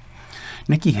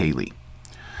 Nikki Haley,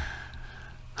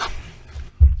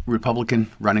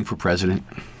 Republican running for president.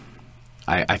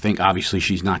 I think obviously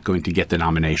she's not going to get the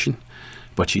nomination,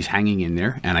 but she's hanging in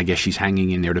there. And I guess she's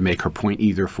hanging in there to make her point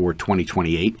either for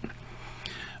 2028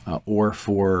 or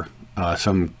for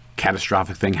some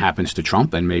catastrophic thing happens to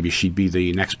Trump, and maybe she'd be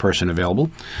the next person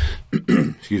available.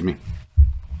 Excuse me.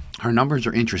 Her numbers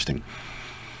are interesting.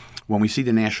 When we see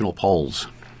the national polls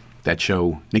that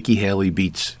show Nikki Haley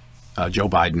beats Joe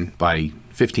Biden by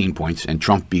 15 points and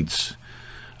Trump beats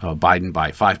Biden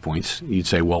by 5 points, you'd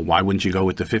say, well, why wouldn't you go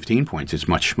with the 15 points? It's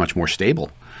much, much more stable.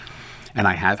 And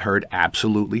I have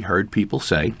absolutely heard people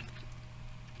say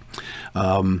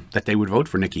that they would vote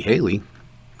for Nikki Haley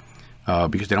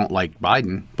because they don't like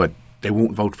Biden, but they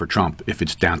won't vote for Trump if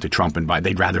it's down to Trump and Biden.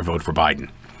 They'd rather vote for Biden.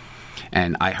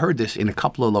 And I heard this in a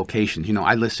couple of locations.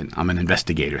 I listen. I'm an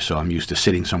investigator, so I'm used to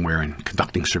sitting somewhere and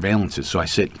conducting surveillances. So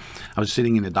I was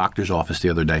sitting in the doctor's office the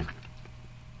other day,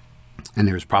 and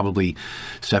there was probably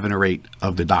 7 or 8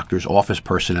 of the doctor's office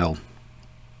personnel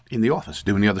in the office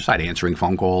doing the other side, answering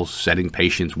phone calls, setting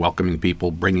patients, welcoming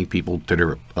people, bringing people to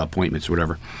their appointments,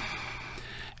 whatever.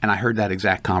 And I heard that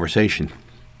exact conversation.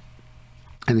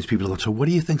 And these people are going, so what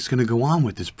do you think's going to go on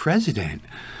with this president?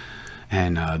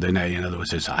 And then the one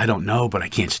says, I don't know, but I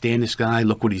can't stand this guy.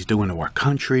 Look what he's doing to our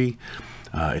country.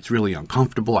 It's really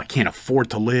uncomfortable. I can't afford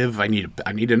to live. I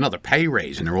need another pay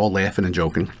raise. And they're all laughing and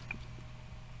joking.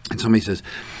 And somebody says,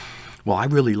 well, I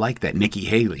really like that Nikki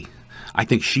Haley. I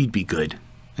think she'd be good.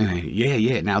 And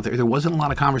yeah. Now, there wasn't a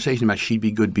lot of conversation about she'd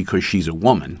be good because she's a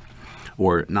woman,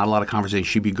 or not a lot of conversation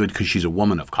she'd be good because she's a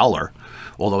woman of color,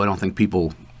 although I don't think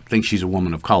people think she's a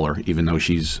woman of color, even though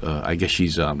she's, I guess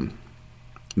she's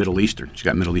Middle Eastern. She's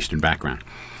got Middle Eastern background.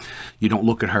 You don't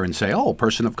look at her and say, oh,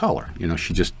 person of color.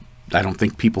 I don't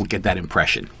think people get that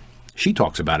impression. She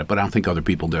talks about it, but I don't think other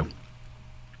people do.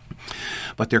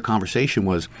 But their conversation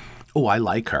was, oh, I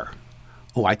like her.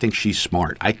 Oh, I think she's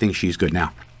smart. I think she's good.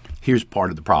 Now, here's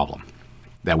part of the problem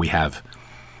that we have,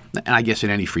 and I guess in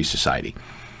any free society,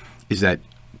 is that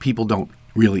people don't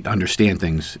really understand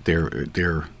things.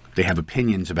 They have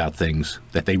opinions about things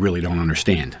that they really don't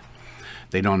understand.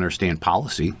 They don't understand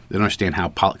policy. They don't understand how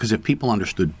because if people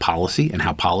understood policy and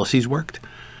how policies worked,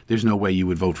 there's no way you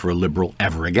would vote for a liberal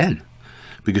ever again,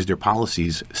 because their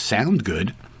policies sound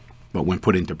good, but when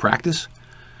put into practice,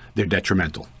 they're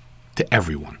detrimental to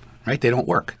everyone. right? They don't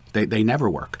work. They never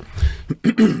work.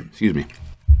 Excuse me.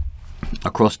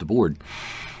 Across the board,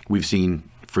 we've seen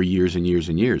for years and years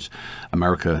and years,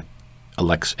 America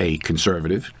elects a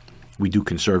conservative. We do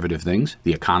conservative things.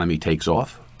 The economy takes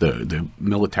off. The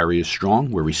military is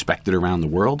strong. We're respected around the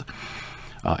world.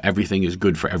 Everything is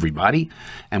good for everybody,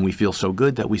 and we feel so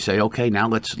good that we say, okay, now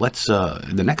let's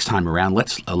the next time around,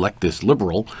 let's elect this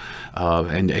liberal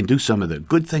and do some of the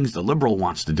good things the liberal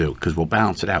wants to do, because we'll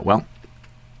balance it out. Well,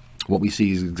 what we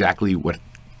see is exactly what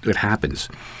happens.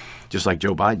 Just like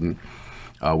Joe Biden,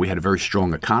 we had a very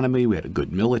strong economy, we had a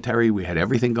good military, we had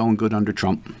everything going good under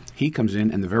Trump. He comes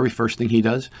in, and the very first thing he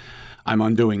does, I'm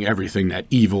undoing everything that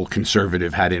evil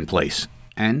conservative had in place.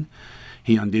 And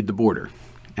he undid the border.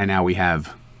 And now we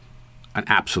have an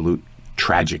absolute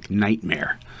tragic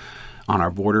nightmare on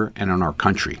our border and on our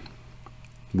country,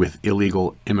 with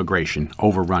illegal immigration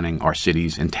overrunning our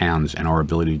cities and towns and our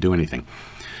ability to do anything.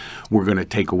 We're going to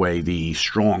take away the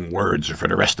strong words for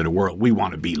the rest of the world. We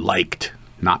want to be liked,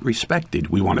 not respected.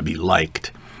 We want to be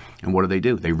liked. And what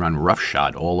do? They run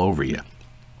roughshod all over you.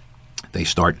 They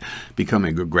start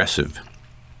becoming aggressive.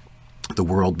 The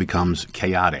world becomes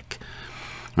chaotic.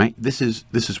 Right? This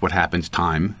is what happens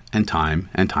time and time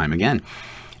and time again.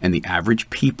 And the average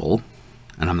people,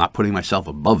 and I'm not putting myself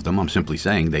above them, I'm simply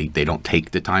saying they don't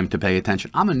take the time to pay attention.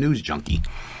 I'm a news junkie.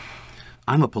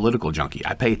 I'm a political junkie.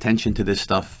 I pay attention to this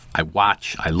stuff. I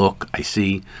watch, I look, I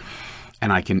see,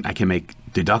 and I can make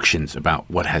deductions about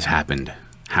what has happened,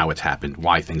 how it's happened,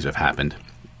 why things have happened.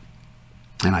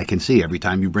 And I can see every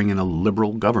time you bring in a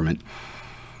liberal government,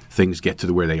 things get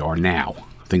to where they are now.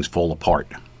 Things fall apart.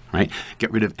 Right?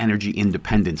 Get rid of energy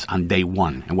independence on day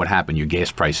one. And what happened? Your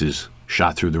gas prices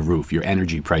shot through the roof. Your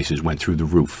energy prices went through the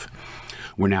roof.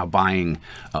 We're now buying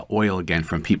oil again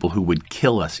from people who would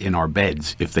kill us in our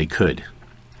beds if they could.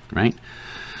 Right?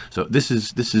 So this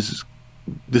is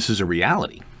a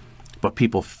reality. But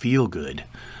people feel good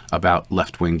about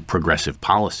left-wing progressive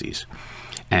policies.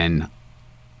 And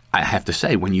I have to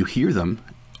say, when you hear them,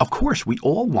 of course, we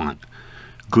all want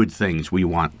good things. We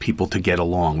want people to get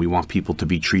along. We want people to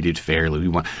be treated fairly.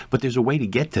 But there's a way to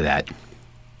get to that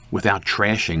without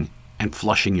trashing and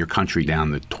flushing your country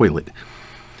down the toilet.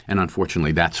 And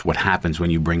unfortunately, that's what happens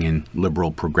when you bring in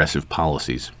liberal progressive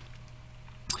policies.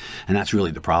 And that's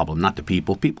really the problem, not the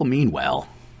people. People mean well,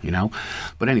 you know.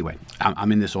 But anyway,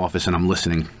 I'm in this office and I'm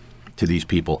listening to these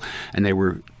people, and they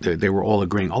were all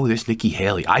agreeing, oh, this Nikki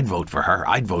Haley, I'd vote for her.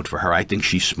 I think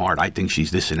she's smart. I think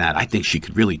she's this and that. I think she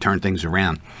could really turn things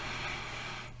around.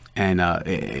 And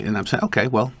I'm saying, okay,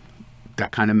 well,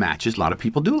 that kind of matches. A lot of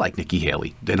people do like Nikki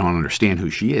Haley. They don't understand who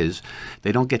she is.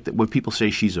 They don't get that. When people say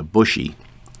she's a Bushy,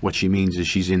 what she means is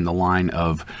she's in the line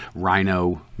of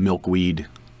rhino, milkweed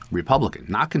Republican,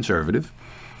 not conservative.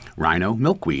 Rhino,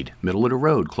 milkweed, middle of the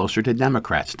road, closer to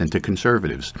Democrats than to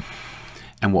conservatives.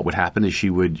 And what would happen is she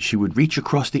would reach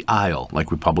across the aisle like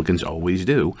Republicans always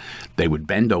do. They would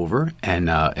bend over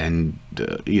and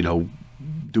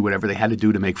do whatever they had to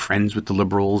do to make friends with the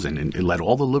liberals and let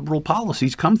all the liberal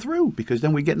policies come through, because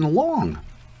then we're getting along.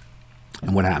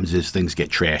 And what happens is things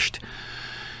get trashed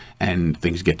and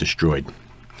things get destroyed.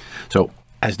 So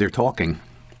as they're talking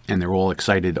and they're all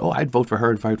excited, oh, I'd vote for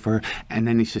her, and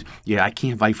then he says, yeah, I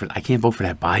can't vote for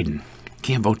that Biden.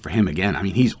 Can't vote for him again. I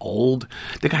mean, he's old.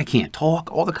 The guy can't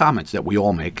talk. All the comments that we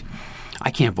all make.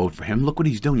 I can't vote for him. Look what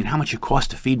he's doing and how much it costs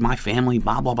to feed my family,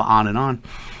 blah, blah, blah, on and on.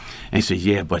 And he says,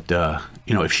 yeah, but,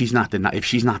 if she's not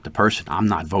the person, I'm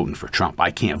not voting for Trump. I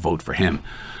can't vote for him.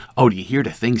 Oh, do you hear the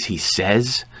things he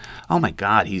says? Oh, my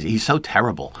God, he's so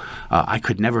terrible. I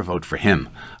could never vote for him.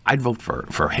 I'd vote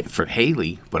for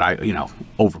Haley, but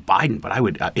over Biden. But I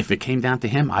would, if it came down to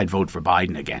him, I'd vote for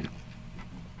Biden again.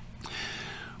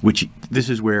 Which this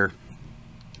is where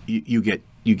you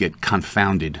get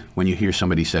confounded when you hear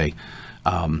somebody say,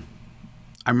 I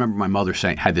remember my mother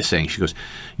had this saying. She goes,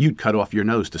 "You'd cut off your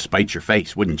nose to spite your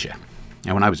face, wouldn't you?"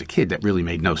 And when I was a kid, that really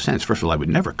made no sense. First of all, I would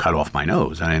never cut off my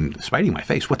nose. And spiting my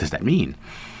face, what does that mean?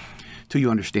 Till you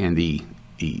understand the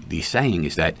saying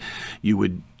is that you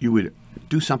would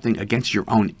do something against your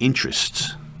own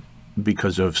interests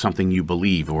because of something you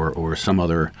believe or some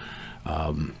other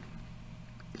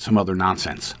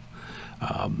nonsense.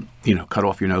 Cut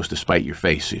off your nose to spite your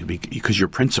face because your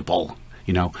principle.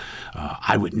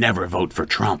 I would never vote for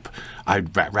Trump.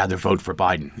 I'd rather vote for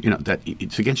Biden. That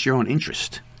it's against your own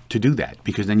interest to do that,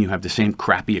 because then you have the same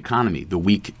crappy economy, the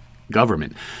weak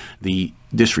government, the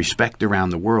disrespect around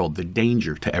the world, the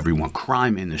danger to everyone,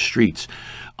 crime in the streets,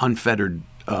 unfettered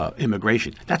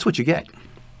immigration. That's what you get.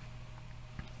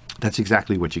 That's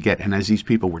exactly what you get. And as these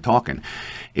people were talking,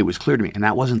 it was clear to me, and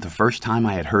that wasn't the first time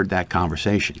I had heard that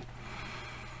conversation.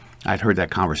 I'd heard that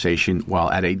conversation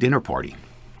while at a dinner party.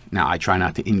 Now, I try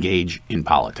not to engage in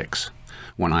politics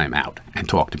when I am out and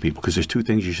talk to people, because there's two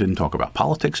things you shouldn't talk about: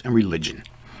 politics and religion.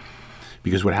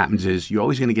 Because what happens is you're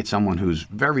always going to get someone who's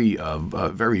very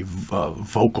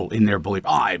vocal in their belief.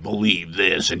 I believe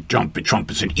this, and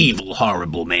Trump is an evil,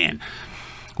 horrible man.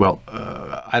 Well,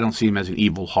 I don't see him as an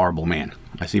evil, horrible man.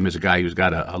 I see him as a guy who's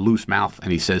got a loose mouth,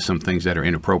 and he says some things that are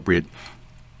inappropriate.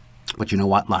 But you know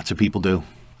what? Lots of people do.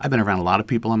 I've been around a lot of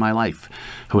people in my life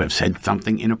who have said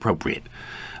something inappropriate.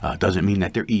 Doesn't mean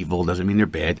that they're evil, doesn't mean they're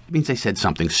bad. It means they said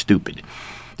something stupid.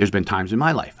 There's been times in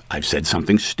my life I've said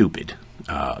something stupid.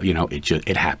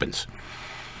 It happens.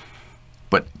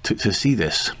 But to see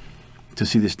this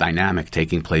dynamic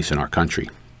taking place in our country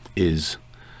is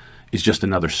just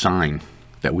another sign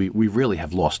that we really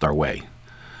have lost our way.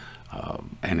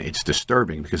 And it's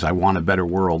disturbing, because I want a better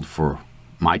world for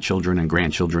my children and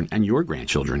grandchildren and your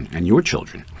grandchildren and your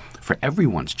children, for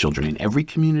everyone's children in every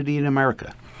community in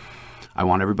America. I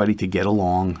want everybody to get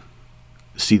along,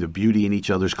 see the beauty in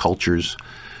each other's cultures,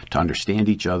 to understand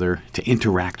each other, to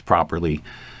interact properly,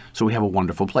 so we have a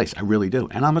wonderful place. I really do.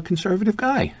 And I'm a conservative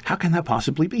guy. How can that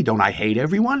possibly be? Don't I hate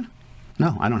everyone?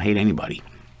 No, I don't hate anybody.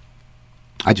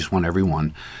 I just want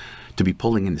everyone to be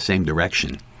pulling in the same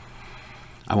direction.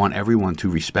 I want everyone to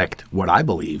respect what I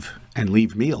believe and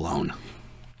leave me alone,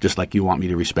 just like you want me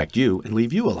to respect you and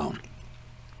leave you alone.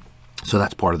 So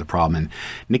that's part of the problem. And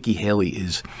Nikki Haley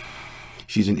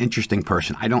she's an interesting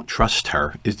person. I don't trust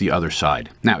her, is the other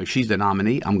side. Now, if she's the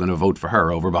nominee, I'm going to vote for her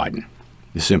over Biden.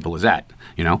 As simple as that,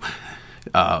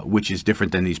 which is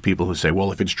different than these people who say,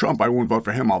 well, if it's Trump, I won't vote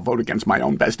for him. I'll vote against my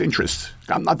own best interests.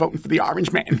 I'm not voting for the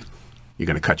orange man. You're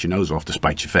going to cut your nose off to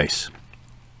spite your face.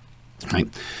 Right?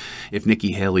 If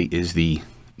Nikki Haley is the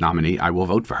nominee, I will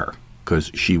vote for her,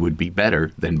 because she would be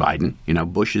better than Biden.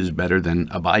 Bush is better than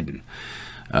a Biden.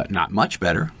 Not much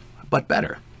better, but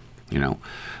better.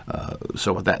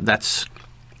 So that's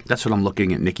what I'm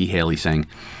looking at Nikki Haley saying.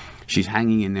 She's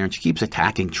hanging in there, and she keeps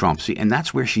attacking Trump. See, and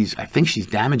that's where I think she's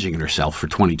damaging herself for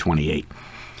 2028.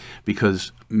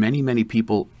 Because many, many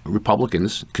people,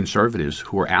 Republicans, conservatives,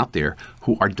 who are out there,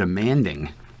 who are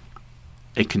demanding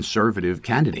a conservative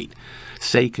candidate,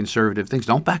 say conservative things.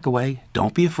 Don't back away.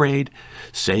 Don't be afraid.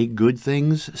 Say good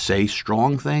things. Say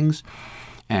strong things.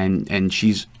 And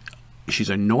she's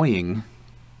annoying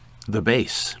the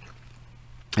base.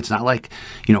 It's not like,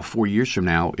 4 years from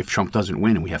now, if Trump doesn't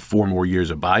win and we have 4 more years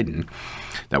of Biden,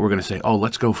 that we're going to say, oh,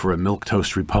 let's go for a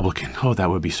milquetoast Republican. Oh, that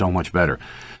would be so much better.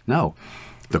 No,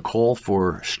 the call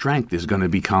for strength is going to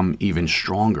become even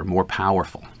stronger, more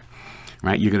powerful,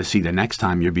 right? You're going to see the next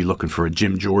time you'll be looking for a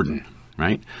Jim Jordan,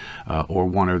 right? Or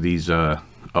one of these, or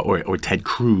Ted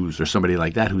Cruz or somebody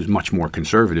like that who's much more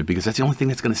conservative, because that's the only thing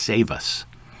that's going to save us.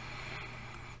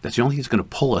 That's the only thing that's going to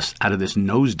pull us out of this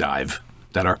nosedive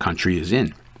that our country is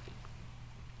in.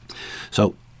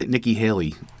 So Nikki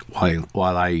Haley,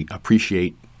 while I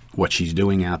appreciate what she's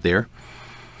doing out there,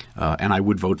 and I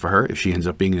would vote for her if she ends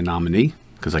up being the nominee,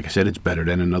 because like I said, it's better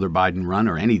than another Biden run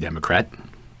or any Democrat,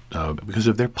 because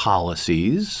of their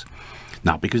policies,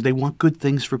 not because they want good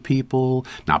things for people,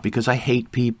 not because I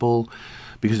hate people,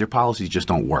 because their policies just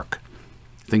don't work.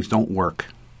 Things don't work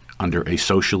under a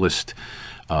socialist,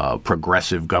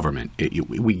 progressive government.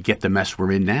 We get the mess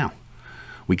we're in now.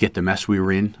 We get the mess we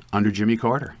were in under Jimmy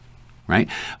Carter, right?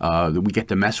 We get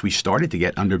the mess we started to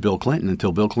get under Bill Clinton,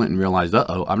 until Bill Clinton realized,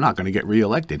 I'm not going to get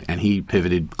reelected. And he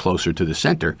pivoted closer to the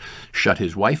center, shut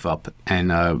his wife up,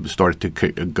 and started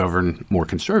to govern more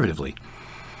conservatively.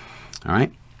 All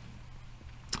right?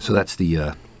 So that's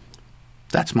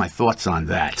my thoughts on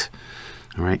that.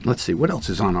 All right? Let's see. What else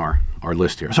is on our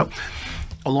list here? So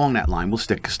along that line, we'll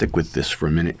stick with this for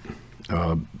a minute.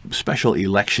 Special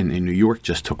election in New York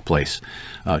just took place.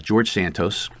 George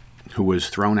Santos, who was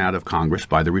thrown out of Congress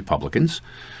by the Republicans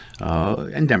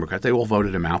and Democrats, they all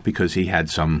voted him out because he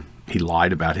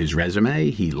lied about his resume.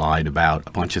 He lied about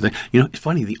a bunch of things. It's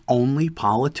funny, the only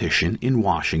politician in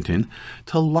Washington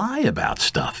to lie about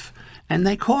stuff, and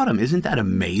they caught him. Isn't that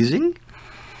amazing?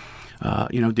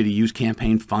 Did he use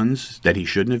campaign funds that he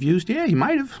shouldn't have used? Yeah, he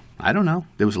might have. I don't know.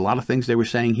 There was a lot of things they were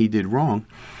saying he did wrong.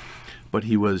 But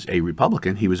he was a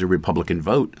Republican. He was a Republican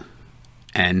vote.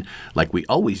 And like we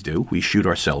always do, we shoot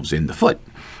ourselves in the foot.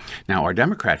 Now, our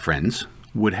Democrat friends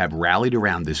would have rallied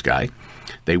around this guy.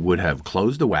 They would have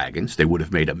closed the wagons. They would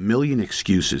have made a million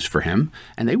excuses for him.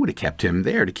 And they would have kept him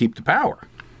there to keep the power,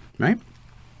 right?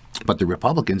 But the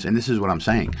Republicans, and this is what I'm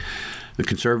saying, the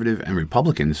conservative and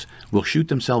Republicans will shoot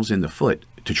themselves in the foot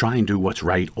to try and do what's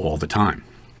right all the time.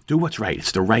 Do what's right.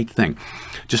 It's the right thing.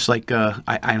 Just like,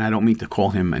 I don't mean to call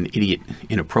him an idiot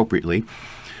inappropriately,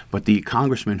 But the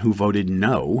congressman who voted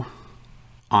no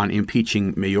on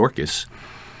impeaching Mayorkas,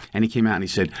 and he came out and he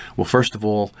said, well, first of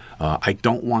all, I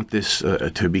don't want this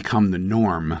to become the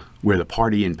norm where the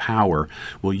party in power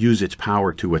will use its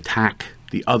power to attack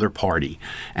the other party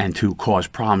and to cause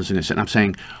problems in this. And I'm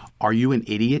saying, are you an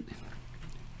idiot?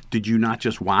 Did you not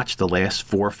just watch the last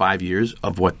 4 or 5 years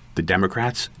of what the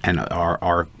Democrats and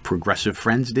our progressive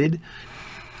friends did?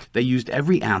 They used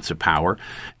every ounce of power.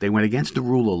 They went against the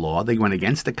rule of law. They went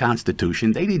against the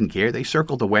Constitution. They didn't care. They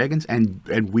circled the wagons and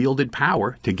wielded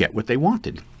power to get what they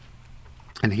wanted.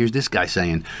 And here's this guy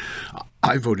saying,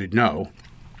 I voted no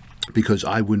because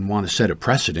I wouldn't want to set a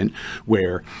precedent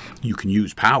where you can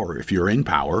use power if you're in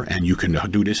power and you can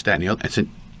do this, that, and the other. I said,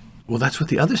 well, that's what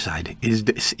the other side is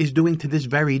doing to this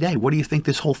very day. What do you think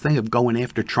this whole thing of going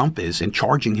after Trump is and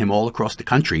charging him all across the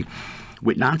country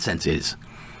with nonsense is?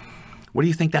 What do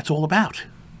you think that's all about?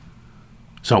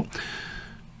 So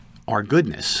our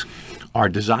goodness, our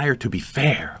desire to be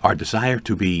fair, our desire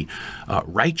to be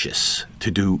righteous,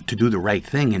 to do the right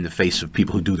thing in the face of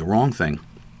people who do the wrong thing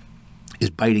is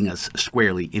biting us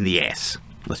squarely in the ass.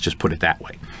 Let's just put it that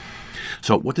way.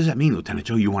 So what does that mean, Lieutenant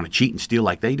Joe? You want to cheat and steal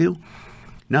like they do?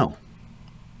 No.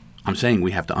 I'm saying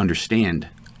we have to understand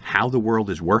how the world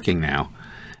is working now,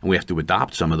 and we have to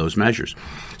adopt some of those measures.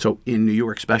 So in New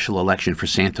York special election for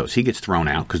Santos, he gets thrown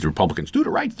out because the Republicans do the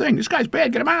right thing. This guy's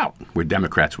bad, get him out. Where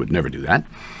Democrats would never do that.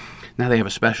 Now they have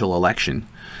a special election,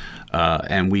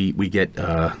 and we get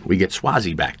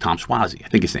Suozzi back, Tom Suozzi. I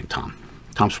think his name Tom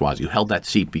Suozzi, who held that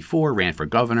seat before, ran for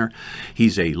governor.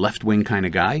 He's a left-wing kind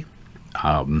of guy.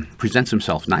 Presents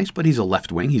himself nice, but he's a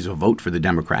left-wing. He's a vote for the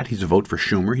Democrat. He's a vote for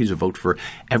Schumer. He's a vote for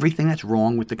everything that's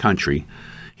wrong with the country.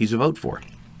 He's a vote for.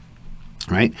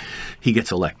 Right? He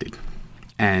gets elected.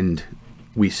 And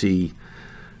we see,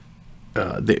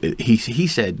 he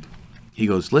said, he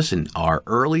goes, listen, our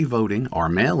early voting, our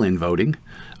mail-in voting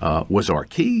was our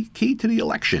key to the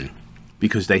election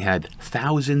because they had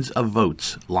thousands of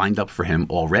votes lined up for him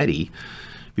already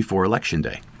before Election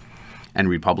Day. And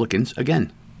Republicans,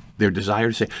 again, their desire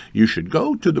to say, you should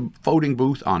go to the voting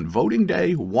booth on voting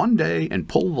day, one day, and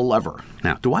pull the lever.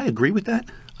 Now, do I agree with that?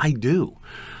 I do.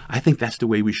 I think that's the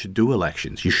way we should do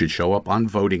elections. You should show up on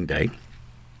voting day.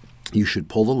 You should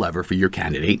pull the lever for your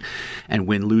candidate and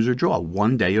win, lose, or draw.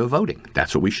 One day of voting.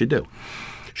 That's what we should do.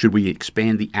 Should we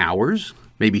expand the hours,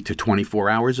 maybe to 24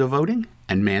 hours of voting,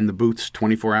 and man the booths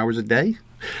 24 hours a day?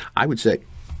 I would say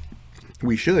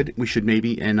we should. We should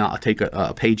maybe, and I'll take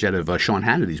a page out of Sean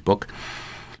Hannity's book,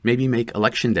 maybe make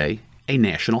Election Day a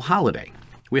national holiday.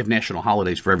 We have national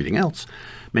holidays for everything else.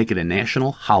 Make it a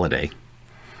national holiday.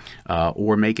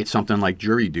 Or make it something like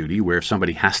jury duty, where if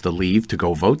somebody has to leave to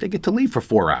go vote, they get to leave for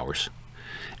 4 hours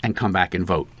and come back and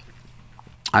vote.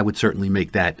 I would certainly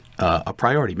make that a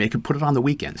priority. Put it on the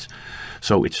weekends.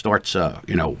 So it starts, 2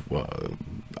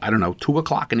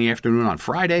 o'clock in the afternoon on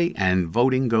Friday, and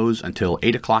voting goes until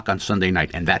 8 o'clock on Sunday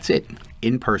night. And that's it.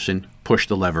 In person, push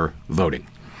the lever voting.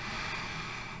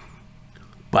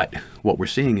 But what we're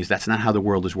seeing is that's not how the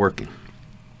world is working.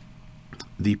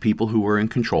 The people who are in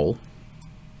control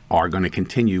are going to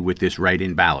continue with this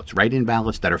write-in ballots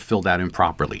that are filled out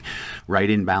improperly,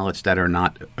 write-in ballots that are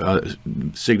not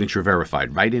signature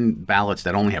verified, write-in ballots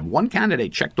that only have one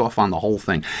candidate checked off on the whole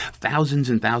thing. Thousands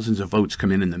and thousands of votes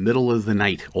come in the middle of the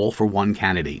night, all for one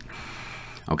candidate.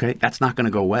 Okay, that's not going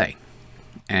to go away.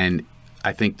 And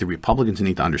I think the Republicans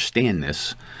need to understand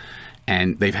this,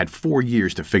 and they've had 4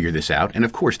 years to figure this out. And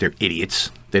of course, they're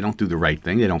idiots. They don't do the right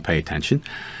thing. They don't pay attention.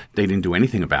 They didn't do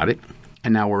anything about it.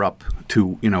 And now we're up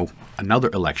to, another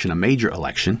election, a major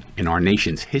election in our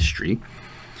nation's history.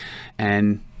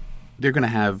 And they're going to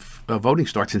have voting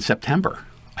starts in September,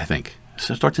 I think.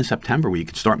 So it starts in September, where you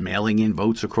can start mailing in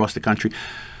votes across the country.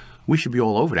 We should be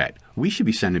all over that. We should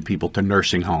be sending people to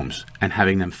nursing homes and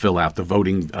having them fill out the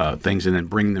voting things and then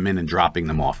bring them in and dropping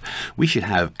them off. We should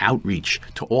have outreach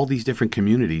to all these different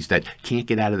communities that can't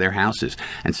get out of their houses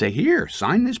and say, here,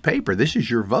 sign this paper. This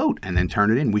is your vote, and then turn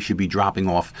it in. We should be dropping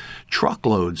off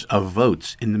truckloads of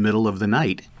votes in the middle of the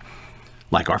night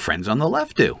like our friends on the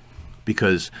left do.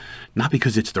 Not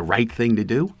because it's the right thing to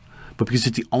do, but because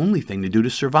it's the only thing to do to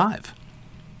survive.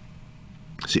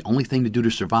 So the only thing to do to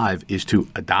survive is to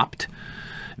adopt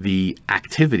the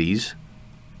activities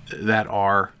that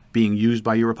are being used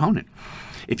by your opponent.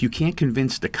 If you can't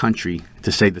convince the country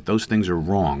to say that those things are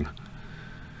wrong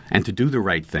and to do the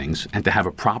right things and to have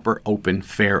a proper, open,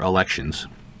 fair elections,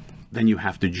 then you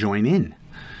have to join in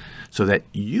so that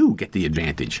you get the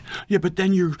advantage. Yeah, but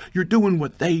then you're doing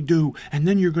what they do, and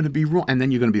then you're going to be wrong, and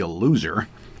then you're going to be a loser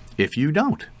if you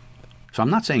don't. So I'm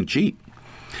not saying cheat.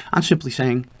 I'm simply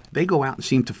saying They go out and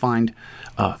seem to find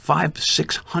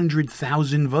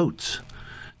 500,000-600,000 votes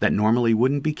that normally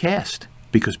wouldn't be cast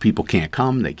because people can't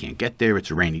come, they can't get there,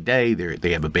 it's a rainy day,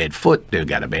 they have a bad foot, they've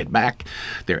got a bad back,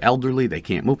 they're elderly, they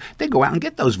can't move. They go out and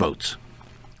get those votes.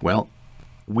 Well,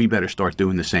 we better start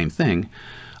doing the same thing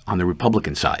on the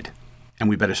Republican side. And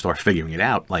we better start figuring it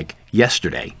out like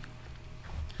yesterday.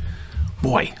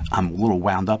 Boy, I'm a little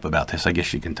wound up about this, I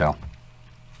guess you can tell.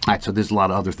 All right, so there's a lot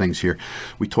of other things here.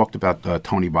 We talked about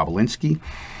Tony Bobulinski.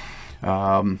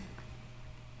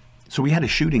 So we had a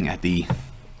shooting at the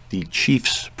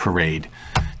Chiefs parade,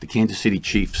 the Kansas City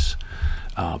Chiefs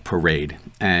parade.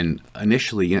 And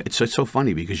initially, it's so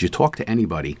funny because you talk to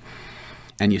anybody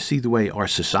and you see the way our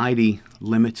society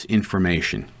limits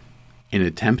information in an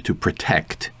attempt to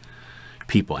protect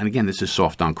people. And again, this is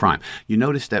soft on crime. You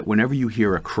notice that whenever you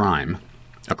hear a crime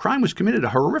was committed, a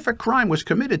horrific crime was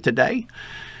committed today,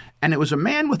 and it was a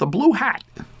man with a blue hat.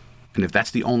 And if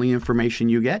that's the only information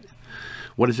you get,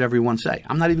 what does everyone say?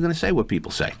 I'm not even going to say what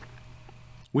people say.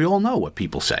 We all know what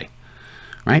people say,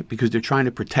 right? Because they're trying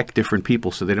to protect different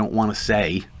people, so they don't want to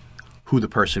say who the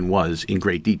person was in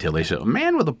great detail. They say, a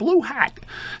man with a blue hat.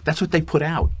 That's what they put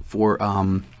out for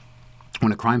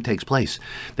when a crime takes place.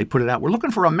 They put it out, we're looking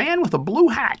for a man with a blue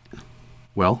hat.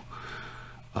 Well,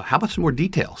 how about some more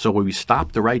detail? So when we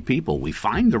stop the right people, we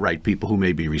find the right people who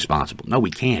may be responsible. No, we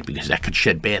can't, because that could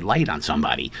shed bad light on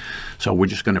somebody. So we're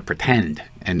just going to pretend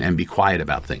and be quiet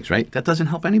about things, right? That doesn't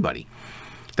help anybody.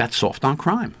 That's soft on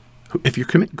crime. If you're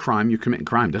committing crime, you're committing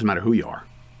crime. Doesn't matter who you are,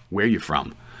 where you're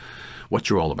from, what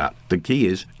you're all about. The key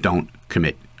is don't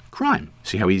commit crime.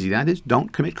 See how easy that is?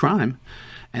 Don't commit crime.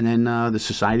 And then the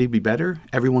society will be better.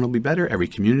 Everyone will be better. Every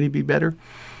community will be better.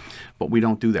 But we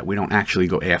don't do that. We don't actually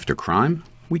go after crime.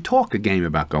 We talk a game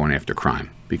about going after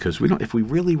crime, because if we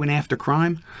really went after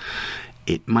crime,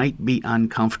 it might be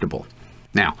uncomfortable.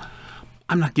 Now,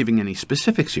 I'm not giving any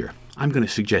specifics here. I'm going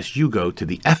to suggest you go to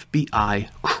the FBI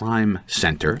Crime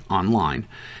Center online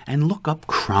and look up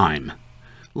crime.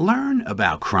 Learn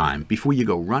about crime before you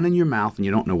go running your mouth and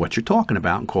you don't know what you're talking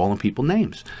about and calling people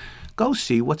names. Go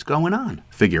see what's going on,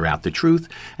 figure out the truth,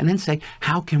 and then say,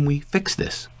 how can we fix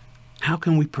this? How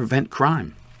can we prevent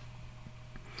crime?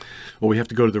 Well, we have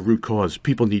to go to the root cause.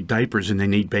 People need diapers and they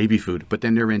need baby food, but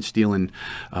then they're in stealing.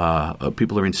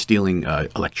 People are in stealing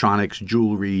electronics,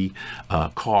 jewelry,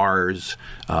 cars,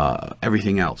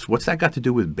 everything else. What's that got to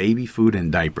do with baby food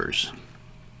and diapers?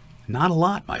 Not a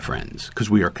lot, my friends, because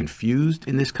we are confused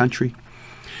in this country.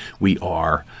 We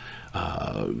are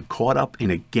caught up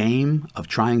in a game of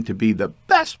trying to be the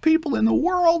best people in the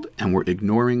world, and we're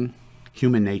ignoring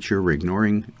human nature. We're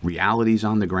ignoring realities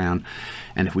on the ground,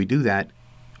 and if we do that,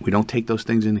 we don't take those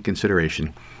things into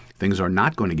consideration, things are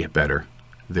not going to get better.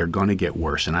 They're going to get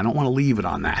worse. And I don't want to leave it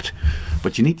on that,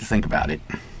 but you need to think about it.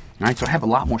 All right, so I have a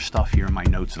lot more stuff here in my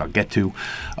notes that I'll get to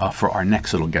for our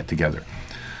next little get-together.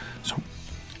 So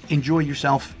enjoy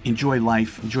yourself, enjoy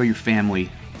life, enjoy your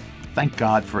family. Thank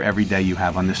God for every day you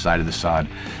have on this side of the sod.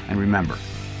 And remember,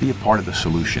 be a part of the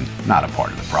solution, not a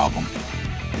part of the problem.